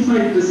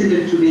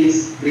 65% of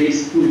today's grade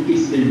school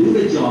kids will do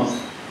the jobs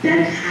that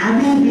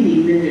haven't been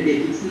invented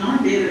yet. It's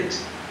not there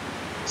yet.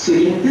 So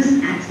in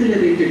this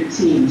accelerated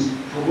change,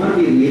 how are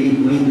we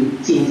really going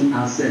to change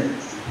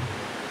ourselves?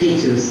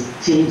 Teachers,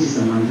 change is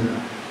a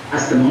mantra.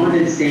 As the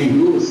modern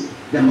saying goes,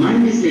 the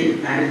mind is like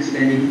a parachute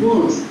and it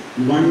works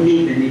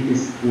only when it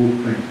is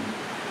open.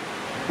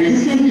 I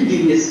just like to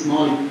give you a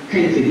small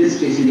kind of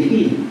illustration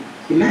again.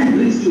 A man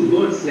brings 2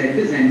 birds like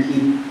this and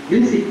he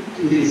brings it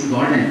into his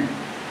garden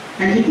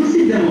and he puts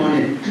them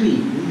on a tree.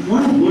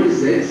 One bird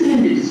is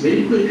excellent, it is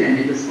very quick and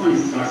it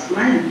responds, it starts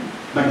flying,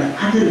 but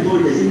the other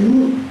bird doesn't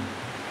move.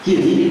 He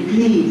really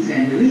pleads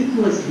and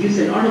requests, gives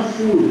a lot of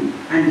food,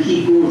 and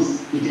he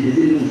goes, it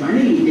doesn't move.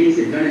 Finally he takes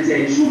a gun and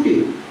says, "I'll shoot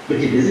you," but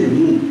it doesn't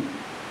move.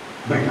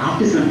 But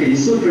after some time,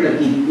 he's so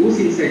productive, he goes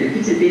inside the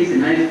kitchen, takes a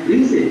knife,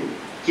 brings it,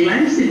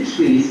 climbs a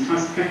tree,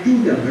 starts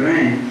cutting the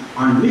branch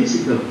on which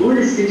the bird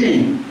is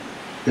sitting.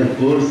 The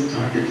bird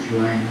started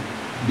flying.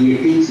 Dear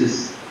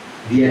teachers,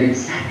 we are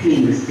exactly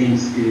in the same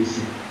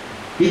situation.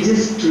 We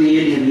just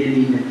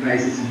really in a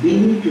crisis. We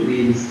need to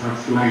really start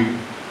flying.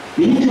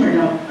 We need to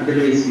adapt,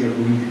 otherwise we are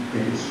going to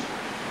perish.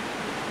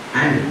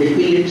 And the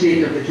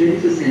illiterate of the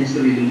 21st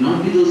century will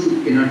not be those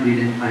who cannot read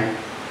and write,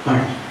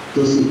 but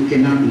those who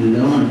cannot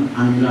learn,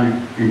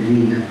 unlearn, and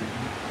relearn.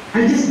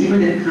 I've just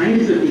given a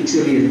kind of a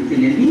picture here, and we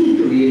need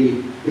to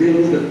really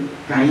remove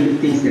the kind of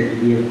things that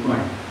we have got.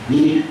 We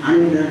need to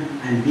unlearn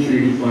and be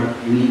ready for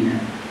relearn.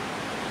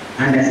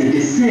 And as it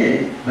is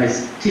said by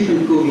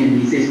Stephen Covey,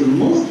 and he says, for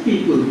most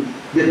people,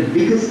 the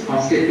biggest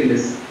obstacle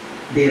is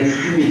their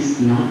habits,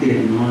 not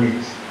their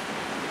knowledge.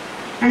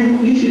 I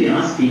usually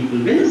ask people,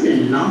 when was the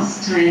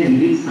last time you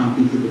did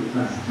something for the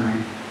first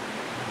time?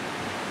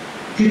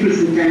 People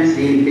sometimes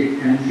really get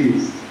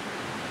confused.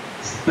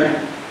 But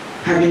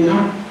having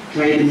not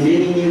tried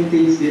many new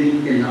things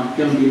during the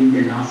lockdown during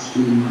the last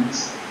 2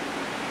 months.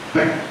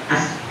 But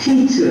as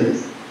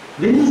teachers,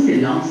 when was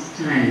the last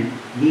time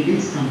we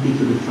did something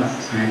for the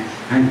first time?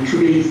 And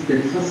today is the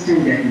first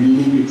time that we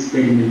need to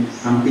experiment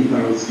something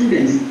for our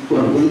students who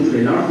are going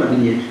through a lot of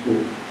agony at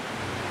home.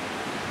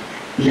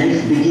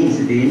 Life begins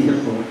at the end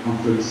of our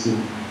comfort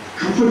zone.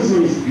 Comfort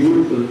zone is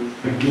beautiful,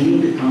 but we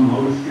need to come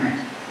out of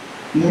that.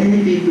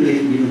 Many people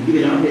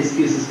give a lot of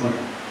excuses for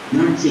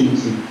not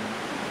changing.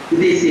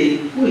 They say,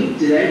 "Oh, I've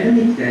done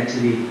it that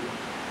way."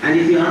 And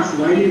if you ask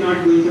why you're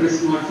not going for a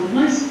smartphone,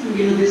 why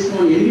this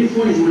phone, every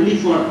phone is only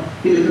for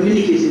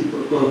communication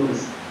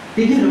purpose.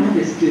 They give a lot of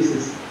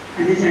excuses.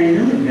 And they say, "I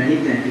never done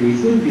it that way.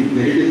 It's going to be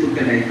very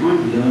difficult. I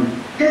can't learn.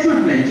 That's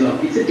not my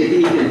job. It's a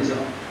technical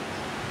job."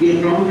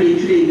 Probably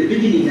today in the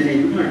beginning when I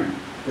could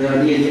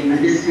not really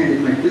understand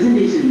that my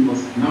presentation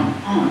was not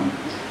on.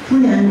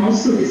 Today I am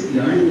also just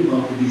learning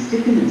about these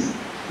techniques,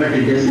 but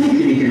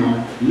definitely we can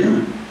all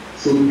learn.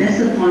 So that's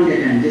the point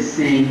that I'm just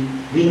saying,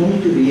 we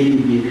need to really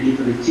be ready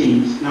for the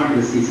change, not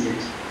resist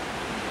it.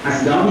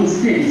 As Darwin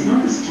said, it's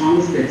not the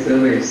strongest that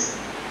survives,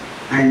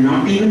 and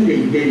not even the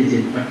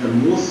intelligent, but the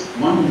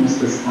one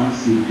most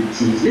responsive to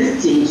change.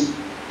 Let's change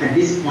at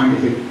this point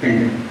of a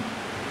pandemic.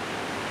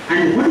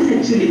 And what is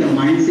actually the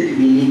mindset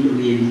we need to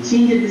really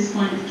change at this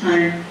point of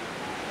time?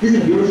 This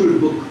is a beautiful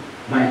book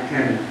by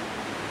Carol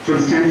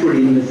from Stanford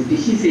University.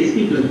 She says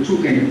people have 2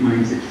 kinds of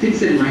mindset,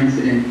 fixed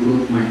mindset and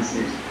growth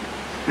mindset.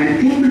 And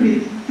people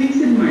with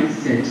fixed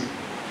mindset,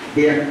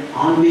 they are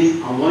always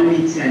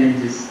avoiding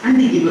challenges and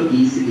they give up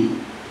easily.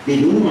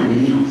 They don't want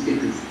any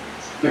obstacles.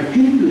 But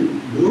people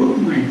with growth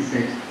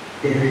mindset,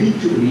 they are ready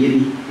to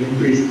really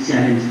embrace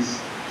challenges.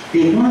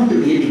 They want to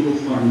really go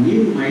for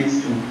new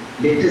milestones,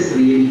 Let us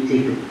really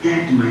take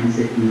that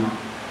mindset now.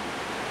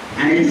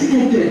 And I just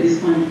like to, at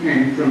this point in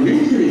time, from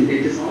mentoring,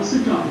 let us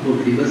also talk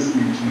about reverse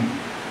mentoring.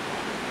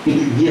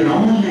 We are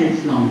all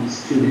lifelong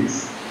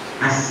students.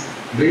 As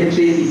Brent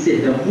Tracy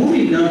said, the more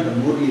you learn, the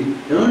more you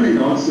learn, and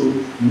also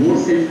more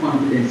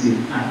self-confidence you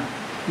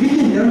have. We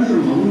can learn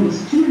from our own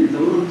students,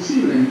 our own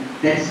children.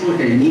 That's what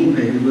I mean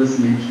by reverse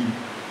mentoring.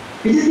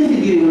 I just want to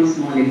give you one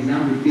small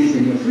example, please.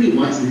 When you're free,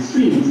 watch this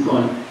film. It's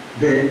called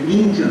The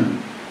Intern.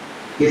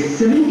 A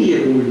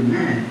 70-year-old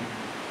man,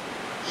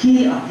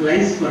 he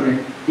applies for an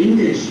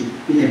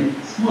internship in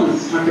a small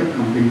startup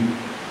company.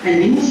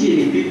 And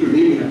initially, people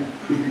really have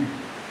quit.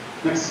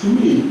 But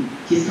slowly,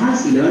 he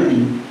starts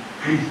learning,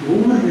 and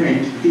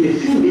overnight, within a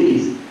few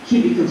days,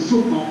 he becomes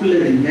so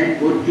popular in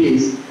that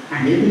workplace,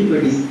 and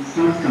everybody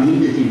starts coming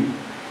to him.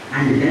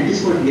 And that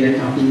is what we are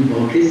talking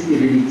about. Let's be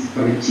ready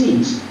for a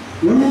change.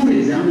 One more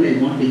example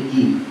I want to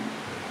give.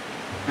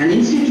 An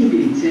institute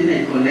in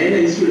Chennai called Laila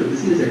Institute of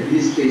Business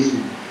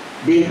Administration.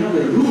 They have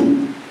a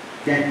rule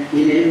that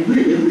in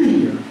every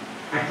year,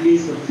 at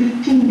least for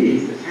 15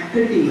 days, the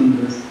faculty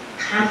members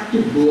have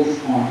to go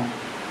for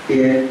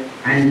their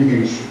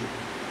internship.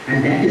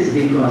 And that is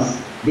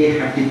because they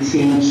have to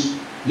change,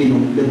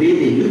 the way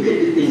they look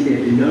at the things, they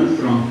have to learn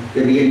from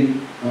the real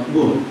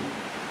world.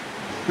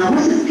 Now,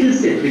 what's the skill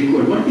set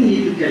required? What we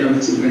need to tell our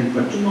children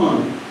for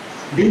tomorrow?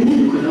 They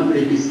need to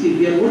collaborative skill.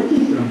 We are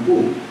working from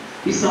home.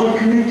 It's all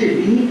connected.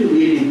 We need to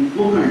really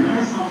work on a lot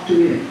of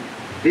software.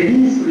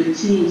 Readiness for a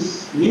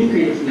change, new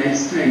kind of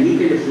lifestyle, new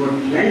kind of work,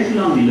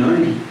 lifelong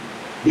learning.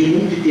 They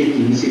need to take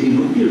initiative.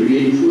 Not to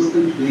really force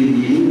them to do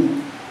it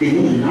anymore. They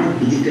need a lot of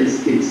digital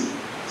skills.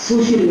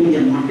 Social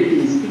media marketing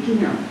is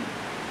picking up.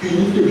 They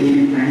need to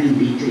really plan in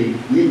detail.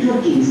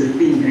 Networking is a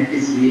thing that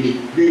is really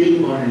very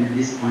important at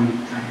this point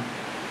in time.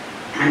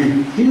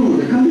 And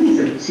the companies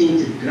have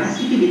changed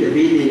drastically the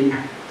way they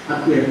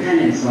acquire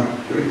talents or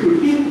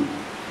recruit people.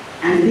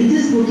 And they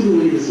just go through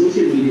only the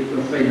social media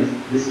profile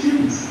of the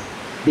students.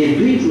 They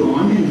do it through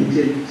online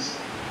interviews.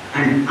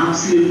 And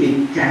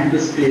absolutely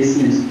campus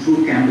placements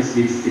through campus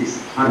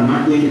visits are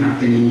not going to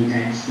happen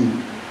anytime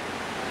soon.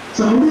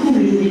 So how do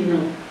we really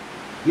now,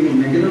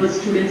 mentor our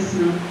students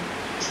now?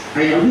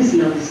 I always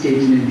love the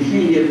statement,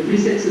 behind every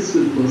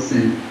successful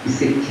person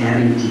is a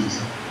caring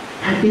teacher.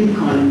 I've been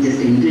called just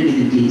an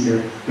intelligent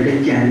teacher, but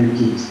a caring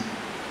teacher.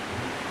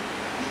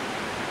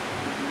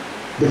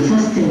 The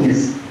first thing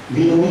is,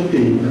 we need to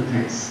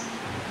empathize.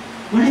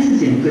 What is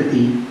this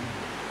empathy?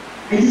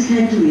 I just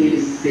like to really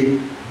say,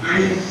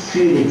 I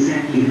feel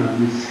exactly how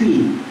you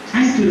feel.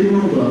 I still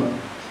remember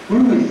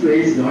one of my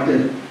friend's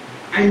daughter,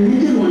 I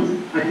met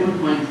her at one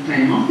point in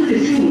time. After a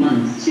few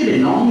months, she had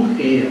a long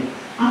hair.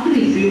 After a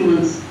few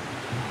months,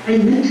 I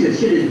met her,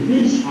 she had a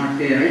very short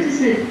hair. I just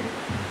said,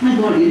 my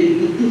God,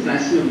 you're too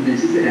fashionable. Then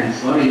she said, I'm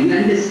sorry, you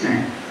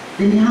understand.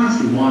 Then he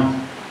asked what?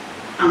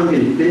 Uncle,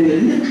 when we were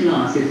in the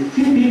class, a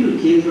few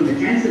people came from the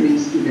Cancer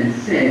Institute and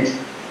said,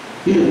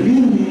 we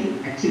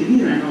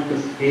ran out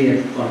of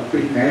hair for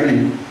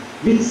preparing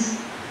wigs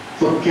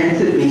for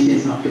cancer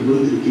patients after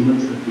going through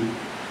chemotherapy.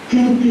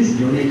 Can you please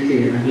donate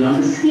hair? And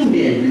on the same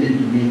day, I went and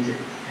donated.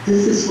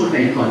 This is what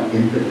I call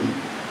empathy.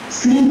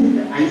 Seeing with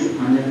the eyes of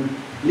another,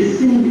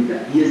 listening with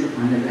the ears of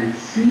another, and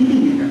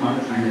feeling with the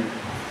heart of another.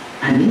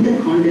 And in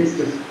the context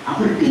of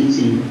our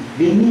teaching,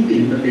 we need to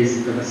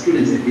empathize with our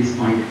students at this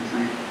point in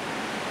time.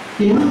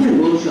 In one of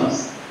my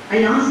workshops,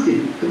 I asked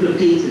a couple of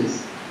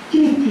teachers,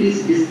 can you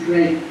please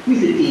describe who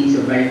is a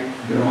teacher by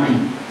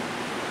drawing?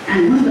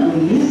 And one of the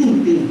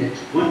amazing things that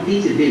one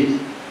teacher did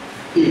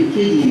in a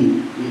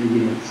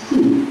KG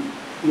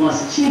school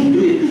was she would do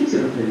a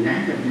picture of a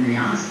ladder. And I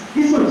asked,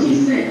 this is what she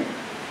said.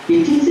 A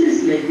teacher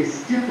is like a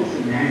step of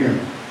a ladder.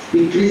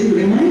 It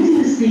remains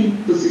in the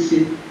same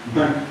position,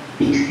 but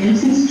it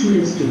helps its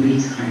students to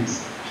reach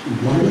heights.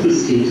 Wonderful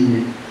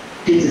statement.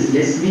 Teachers,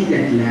 let's be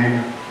that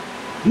ladder.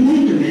 We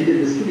need to mentor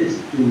the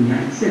students to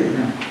nurture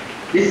them.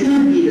 Let's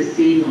not be the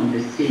sage on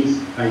the stage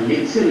by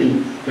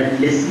lecturing, but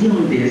let's be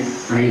on their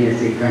side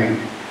as a guide.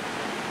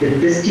 The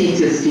best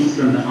teachers teach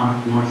from the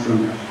heart, not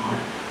from the heart.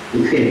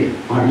 Okay,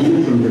 or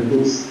even from the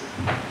books.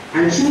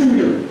 I'm sure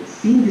you have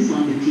seen this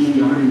on the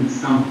TV or in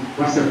some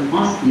WhatsApp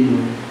past,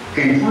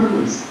 kind of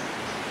forwards.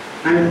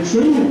 I'm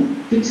showing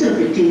a picture of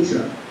a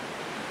teacher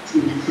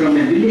from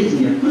a village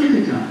near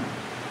Kolkata.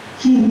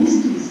 He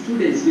missed his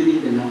students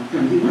during the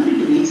lockdown. He wanted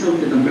to reach out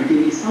to them, but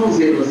in his house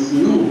there was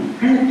no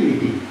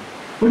connectivity.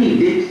 What he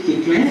did,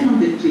 he climbed on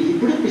the tree, he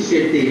put up a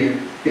shed there.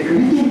 The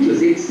connectivity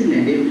was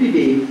excellent. Every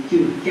day he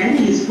would carry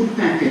his food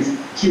packets,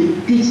 he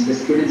would teach the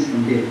students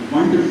from there.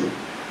 Wonderful.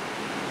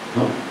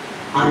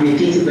 Are we a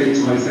teacher by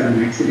choice or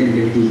an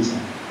accidental teacher?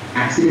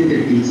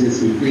 Accidental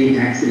teachers will create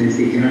accidents,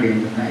 they cannot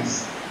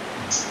empathize.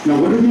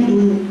 Now what do we do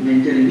in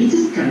mentoring? We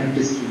just connect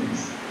to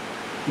students.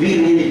 We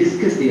really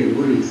discuss their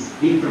worries.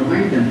 We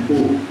provide them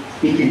hope.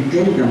 We can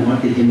tell them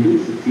what they can do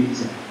for the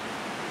future.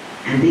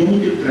 And they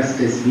need to trust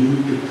us, we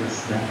need to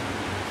trust them.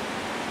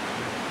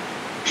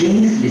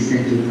 Please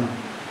listen to them.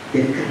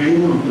 They're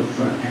crying out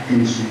for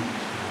attention.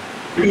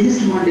 And I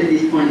just want at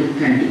this point of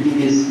time to give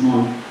you a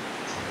small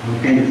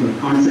kind of a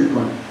concept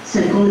called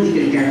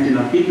psychological capital,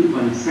 or people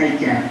call it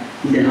psycap.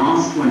 The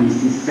last one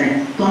is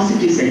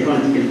positive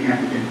psychological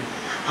capital.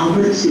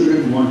 Our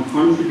children want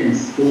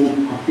confidence, hope,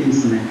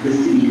 optimism, and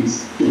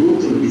resilience to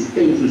go through this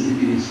painful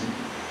situation.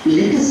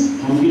 Let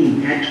us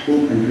found that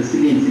hope and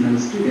resilience in our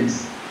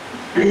students.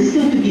 And I just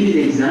like to give you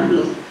the example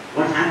of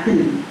what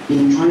happened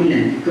in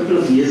Thailand a couple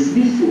of years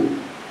before.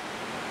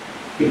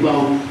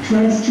 About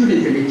 12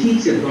 students and a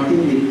teacher got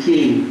into a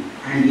cave,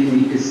 and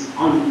it is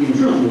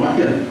full of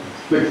water.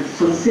 But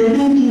for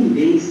 17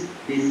 days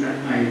they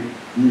survived.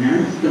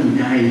 None of them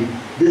died.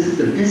 This is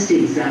the best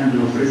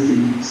example of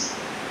resilience.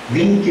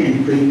 We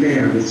can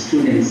prepare our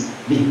students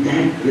with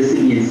that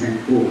resilience and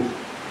hope.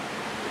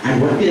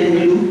 And what we are going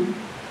to do?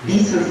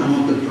 These are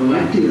some of the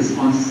proactive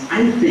responses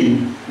I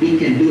think we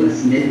can do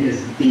as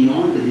mentors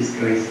beyond this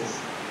crisis.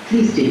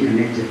 Please stay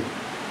connected.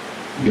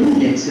 Don't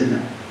lecture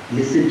them.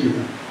 Listen to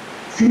them.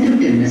 Send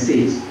out a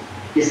message.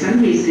 A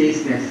survey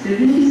says that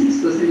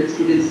 76% of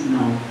students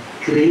now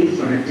crave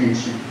for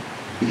attention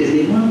because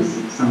they want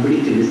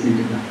somebody to listen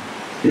to them.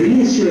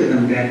 Reassure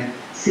them that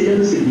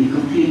syllabus will be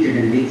completed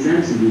and the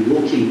exams will be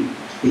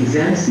okay.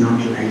 Exams not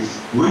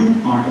life.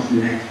 One part of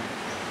life.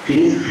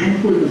 Please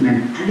handhold them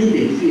and allay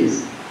their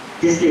fears.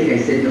 Just like I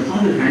said, the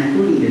father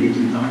handholding the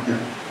little daughter.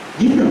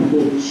 Give them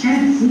hope.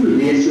 Share simple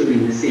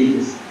reassuring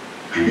messages.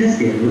 Address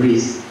their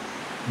worries.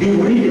 They're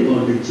worried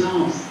about the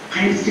jobs,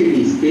 higher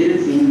studies,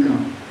 parents'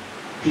 income.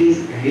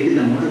 Please guide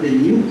them. What are the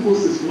new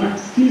courses? What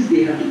skills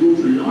they have to go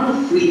through? A lot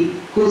of free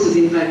courses.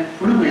 In fact,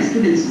 one of my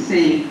students is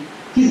saying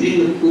he's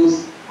doing a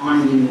course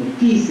on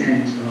peace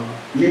and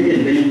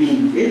mental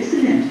well-being.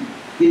 Excellent.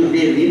 They're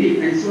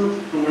really and sort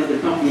of from one of the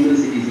top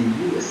universities in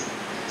the US.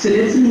 So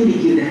let's really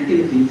give that kind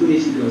of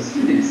information to our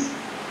students.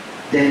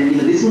 That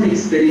this one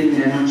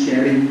experiment, I'm not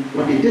sharing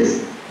what it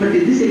is, but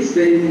in this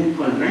experiment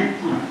called Rat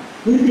Park,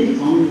 what they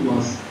found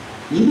was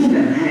even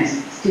the rats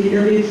stayed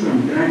away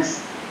from drugs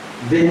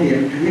when they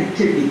are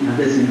connected with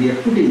others and they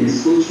are put in a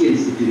social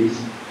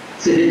situation.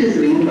 So let us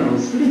remember our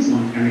students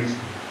want connection.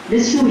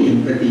 Let's show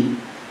empathy.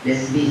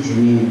 Let's be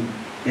genuine.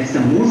 That's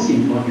the most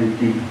important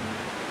thing.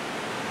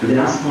 The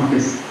last part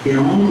is they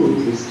all go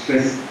through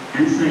stress,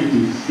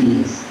 anxiety,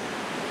 fears.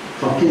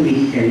 How can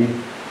we help?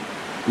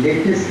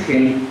 Let us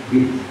help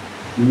with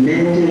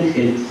mental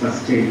health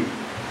first aid.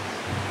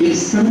 If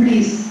somebody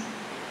is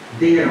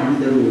there on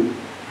the road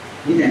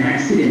with an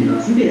accident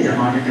or somebody has a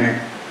heart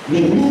attack,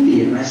 we may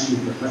be rushed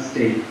with the first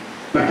aid.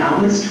 But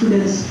our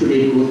students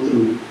today go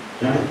through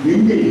a lot of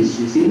mental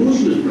issues,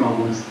 emotional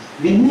problems.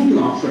 We need to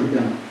offer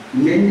them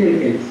mental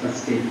health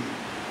first aid.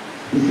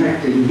 In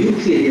fact, in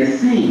UK they are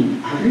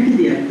saying already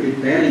they are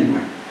preparing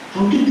one.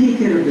 How to take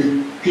care of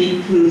the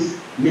people's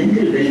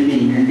mental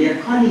well-being, and they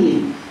are calling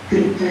it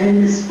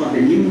preparedness for the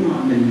new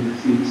normal in the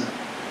future.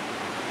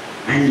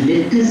 And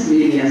let us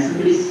really, as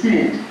somebody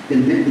said,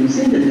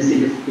 send the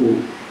message of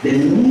hope. The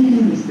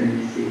medium is the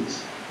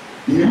message,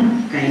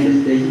 not kind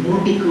of the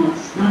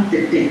emoticons, not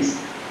the text,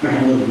 but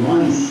our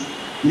voice,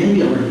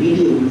 maybe our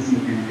video also,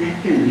 and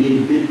that can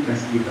really build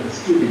trust with our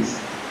students.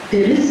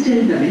 Let's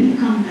tell them when you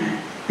come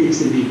back,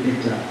 things will be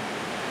better.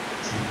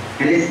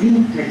 And let's be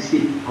in touch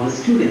with our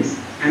students.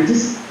 I'm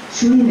just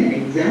showing an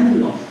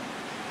example of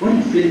what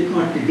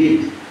Flipkart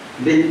did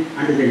when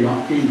under the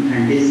lockdown,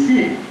 and they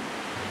said,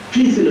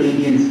 please fellow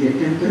Indians, we are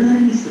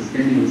temporarily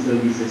suspending our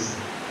services.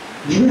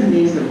 Your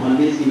names have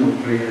always been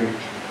our priority,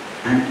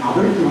 and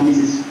our promise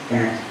is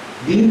that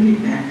we will be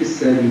back to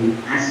serving you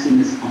as soon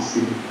as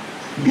possible.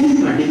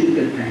 These are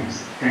difficult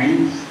times,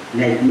 times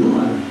like no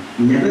other.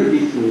 Never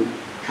before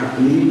have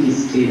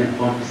communities stayed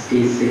apart to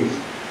stay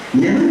safe.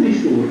 Never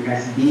before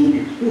has being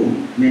at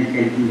home meant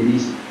helping the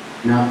nation.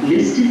 Now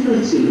let's tell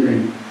our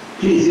children,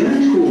 please, you're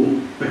at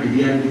home, but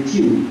we are with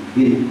you.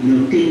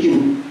 We'll take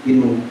you,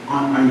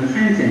 on your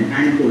hands and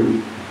handhold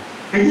you.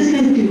 I just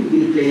like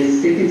to play a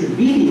second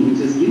video which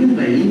was given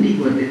by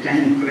Indigo at the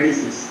time of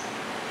crisis.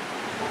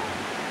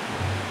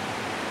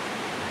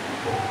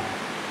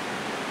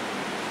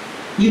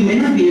 You may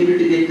not be able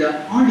to get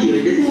the audio,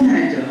 it doesn't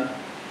matter.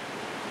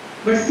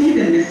 But see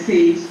the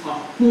message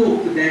of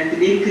hope that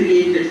they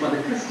created for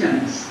the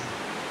customers.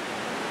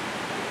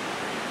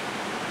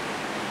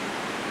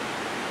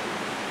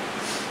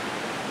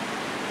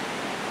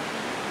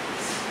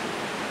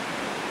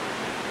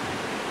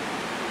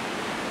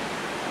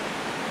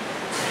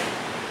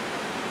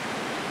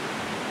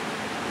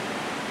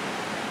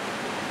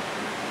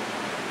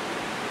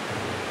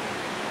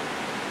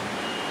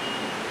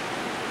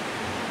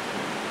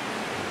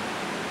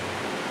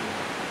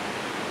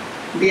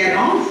 They are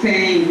all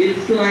saying, we'll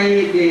fly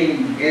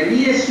again, a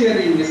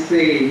reassuring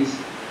message.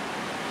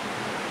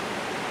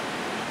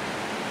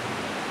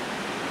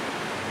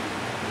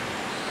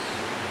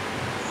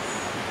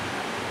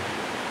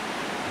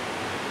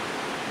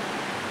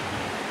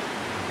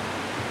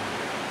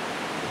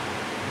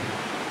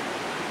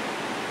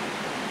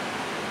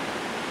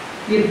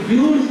 A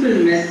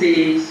beautiful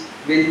message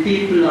when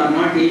people are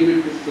not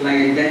able to fly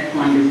at that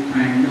point of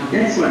time. Now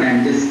that's what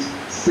I'm just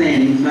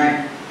saying. In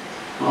fact,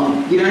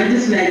 I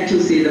just like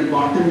to say the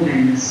bottom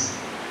line is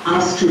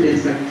Our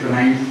students are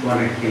crying for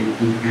a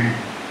helping hand.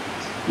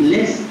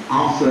 Let's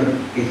offer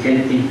a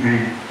helping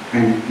hand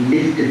and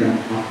lift them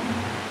up.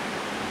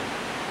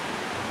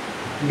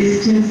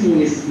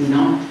 Distancing is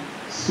not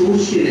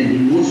social and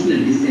emotional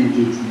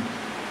disengagement,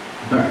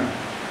 but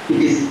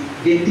it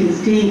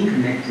is staying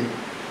connected.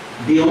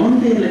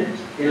 Beyond the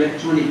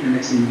electronic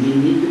connection, we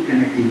need to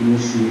connect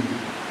emotionally,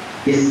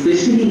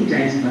 especially in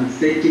times of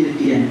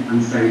uncertainty and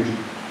anxiety.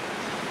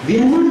 We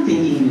are not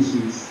thinking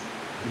machines,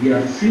 we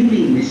are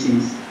feeling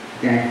machines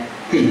that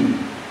think.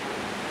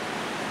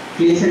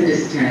 Please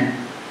understand,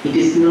 it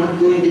is not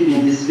going to be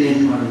this way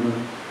forever.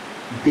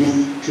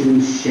 This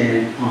too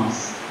shall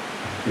pass.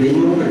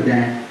 Remember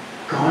that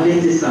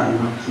colleges are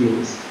not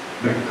closed,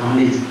 but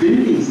college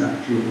buildings are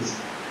closed.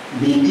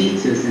 We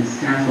teachers and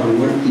staff are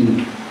working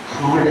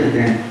harder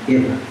than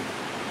ever.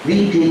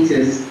 We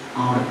teachers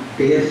are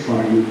there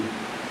for you.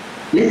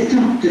 Let's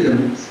talk to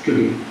them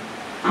today.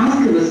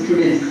 Ask our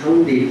students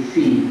how they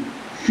feel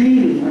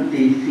what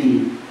they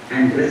feel,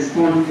 and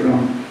respond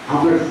from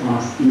our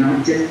hearts,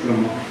 not just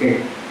from our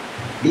head.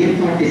 Dear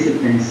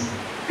participants,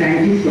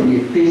 thank you for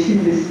your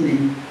patient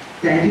listening.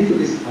 Thank you for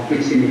this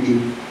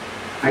opportunity.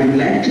 I would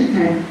like to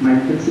thank my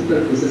principal,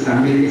 Professor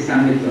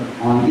Samuel,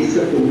 for all his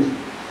support.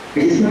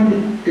 I just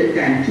want to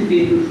thank two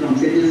people from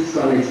St. Joseph's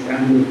College,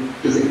 Bangalore,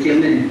 Professor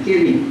Clement and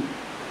Kevin,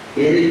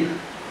 Eric,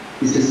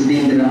 Mr.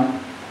 Sudhindra,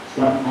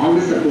 for all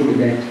the support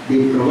that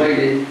they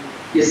provided.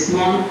 A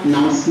small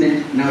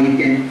announcement, now you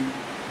can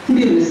put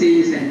your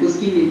messages and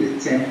question in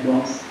the chat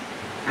box,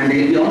 and I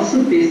will be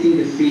also pasting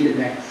the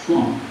feedback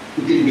form.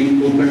 It will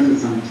be open for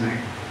some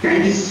time.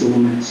 Thank you so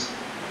much.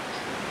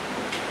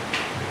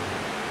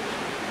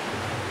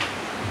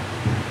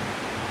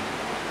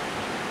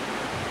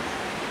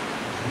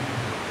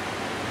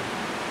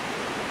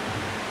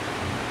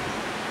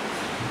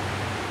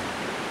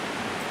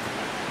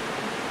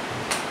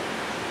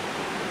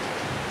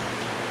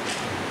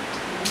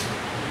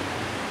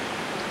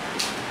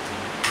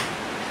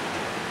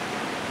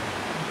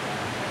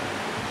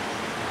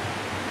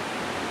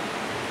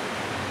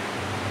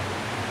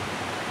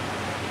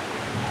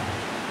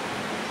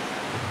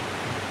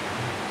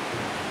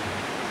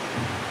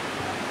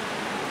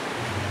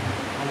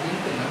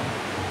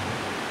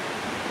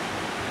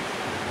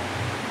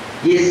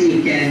 Yes,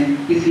 you can.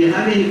 If you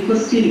have any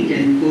question, you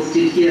can post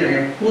it here. I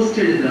have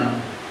posted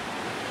the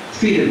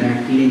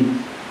feedback link.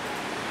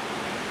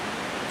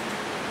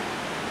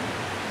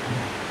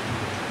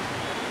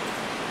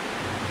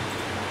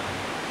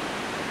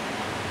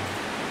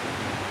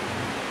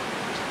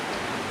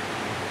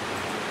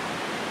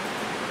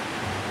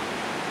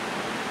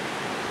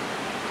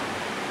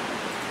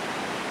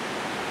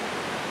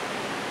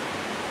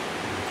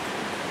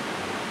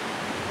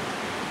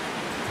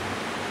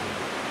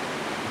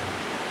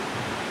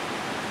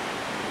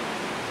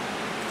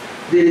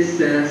 There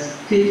is a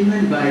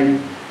statement by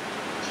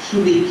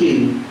Shruti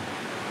King.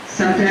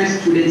 Sometimes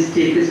students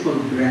take us for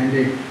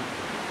granted.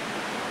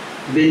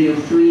 When you're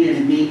free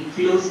and being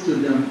close to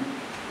them,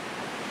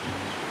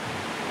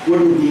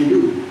 what would you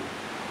do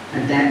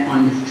at that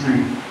point of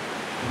time?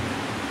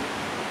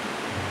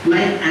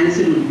 My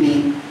answer would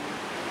be,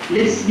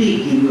 let's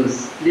be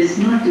givers. Let's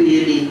not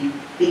really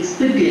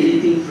expect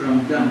anything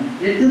from them.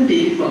 Let them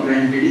take it for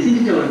granted.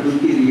 Isn't it our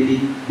duty really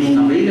being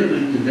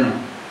available to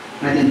them?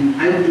 I think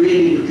I would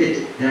really look at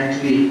it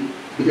that way,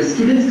 because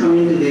students come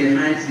into their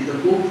hands with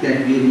the hope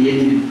that we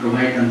really will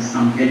provide them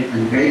some help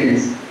and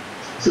guidance.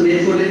 So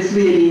therefore, let's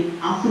really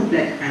offer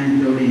that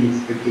hand without any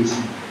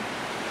expectation.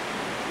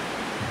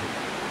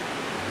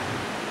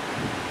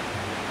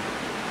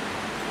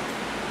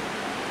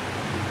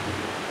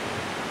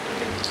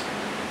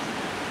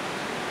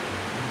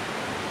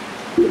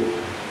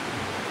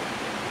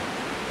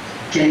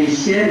 Can you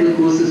share the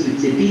courses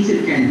which a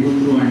teacher can go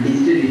through on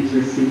digital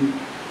literacy?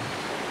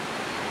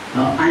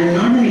 I'm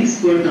not an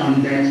expert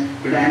on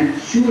that, but I'm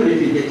sure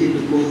if you get into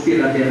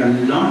Coursera, there are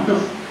a lot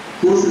of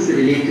courses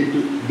related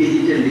to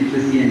digital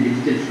literacy and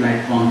digital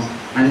platforms.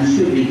 I'm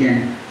sure we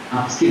can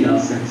upskill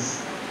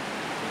ourselves.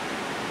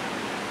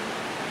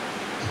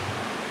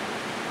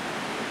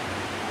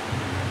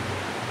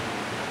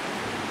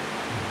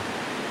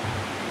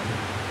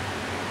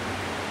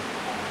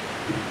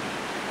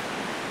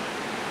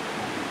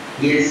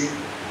 Yes.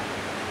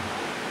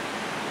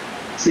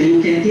 So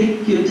you can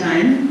take your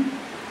time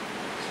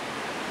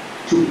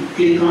to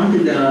click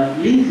onto the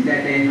link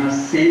that I have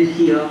sent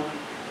here.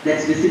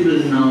 That's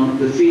visible now,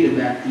 the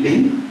feedback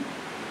link.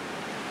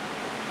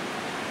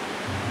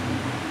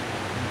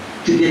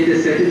 To get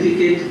the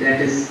certificate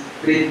that is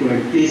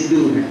required, please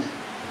do that.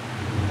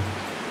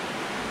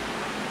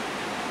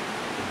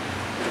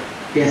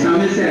 Yes,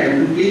 Samuel sir, I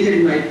have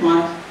completed my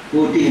part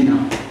 14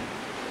 now.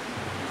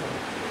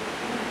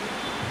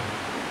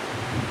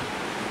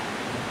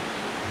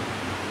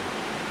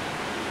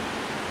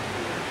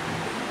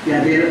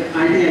 Yeah,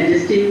 I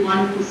just take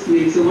one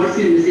question. So what's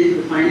your message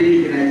to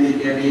finally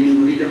graduate? They are really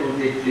worried about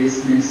their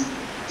placements.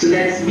 So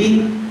that's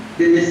been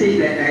the message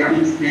that I have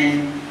been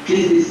saying.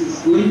 Please, this is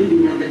going to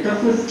be one of the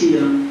toughest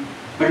year,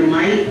 but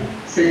my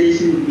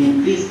suggestion would be,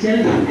 please tell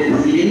them there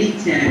is any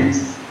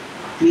chance,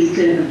 please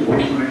tell them to go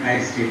for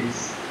higher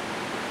studies.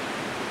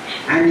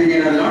 And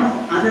there are a lot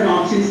of other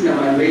options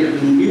now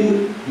available,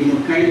 new,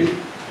 kind of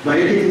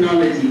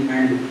biotechnology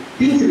and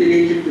things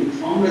related to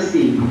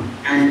pharmacy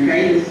and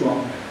kind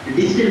of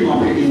digital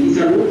marketing. These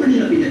are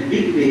opening up in a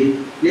big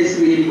way. Let's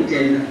really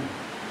tell them.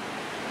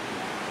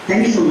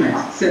 Thank you so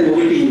much. Sir,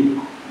 over to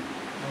you.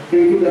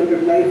 Thank you, Dr.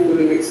 Clive,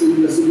 for your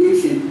excellent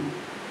presentation.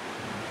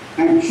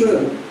 I'm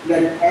sure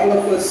that all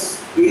of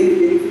us really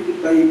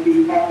benefited by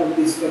being part of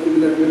this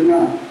particular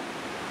webinar.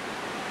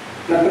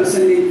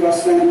 Representing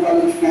Crossland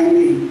College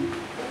family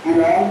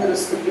and all the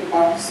respected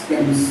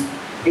participants,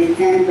 I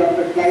thank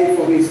Dr. Clive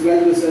for his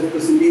well-researched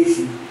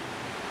presentation.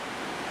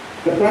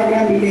 The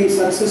program became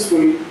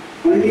successful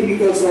only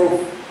because of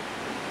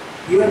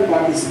your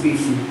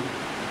participation.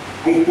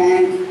 I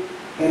thank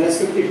the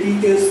respected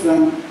teachers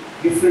from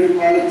different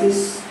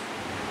colleges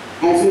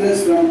as well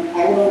as from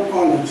our own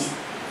college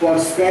for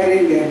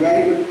sparing their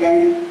valuable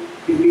time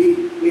to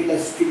be with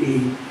us today.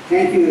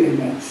 Thank you very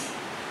much.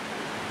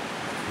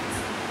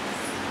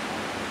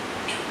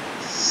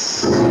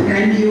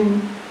 Thank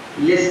you.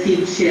 Let's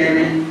keep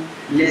sharing.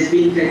 Let's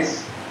be in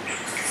touch.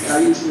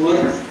 It's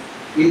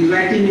worth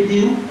interacting with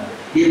you.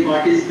 Dear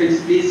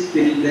participants, please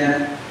fill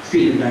the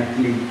feedback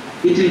link.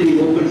 It will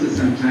be open for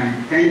some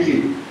time. Thank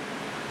you.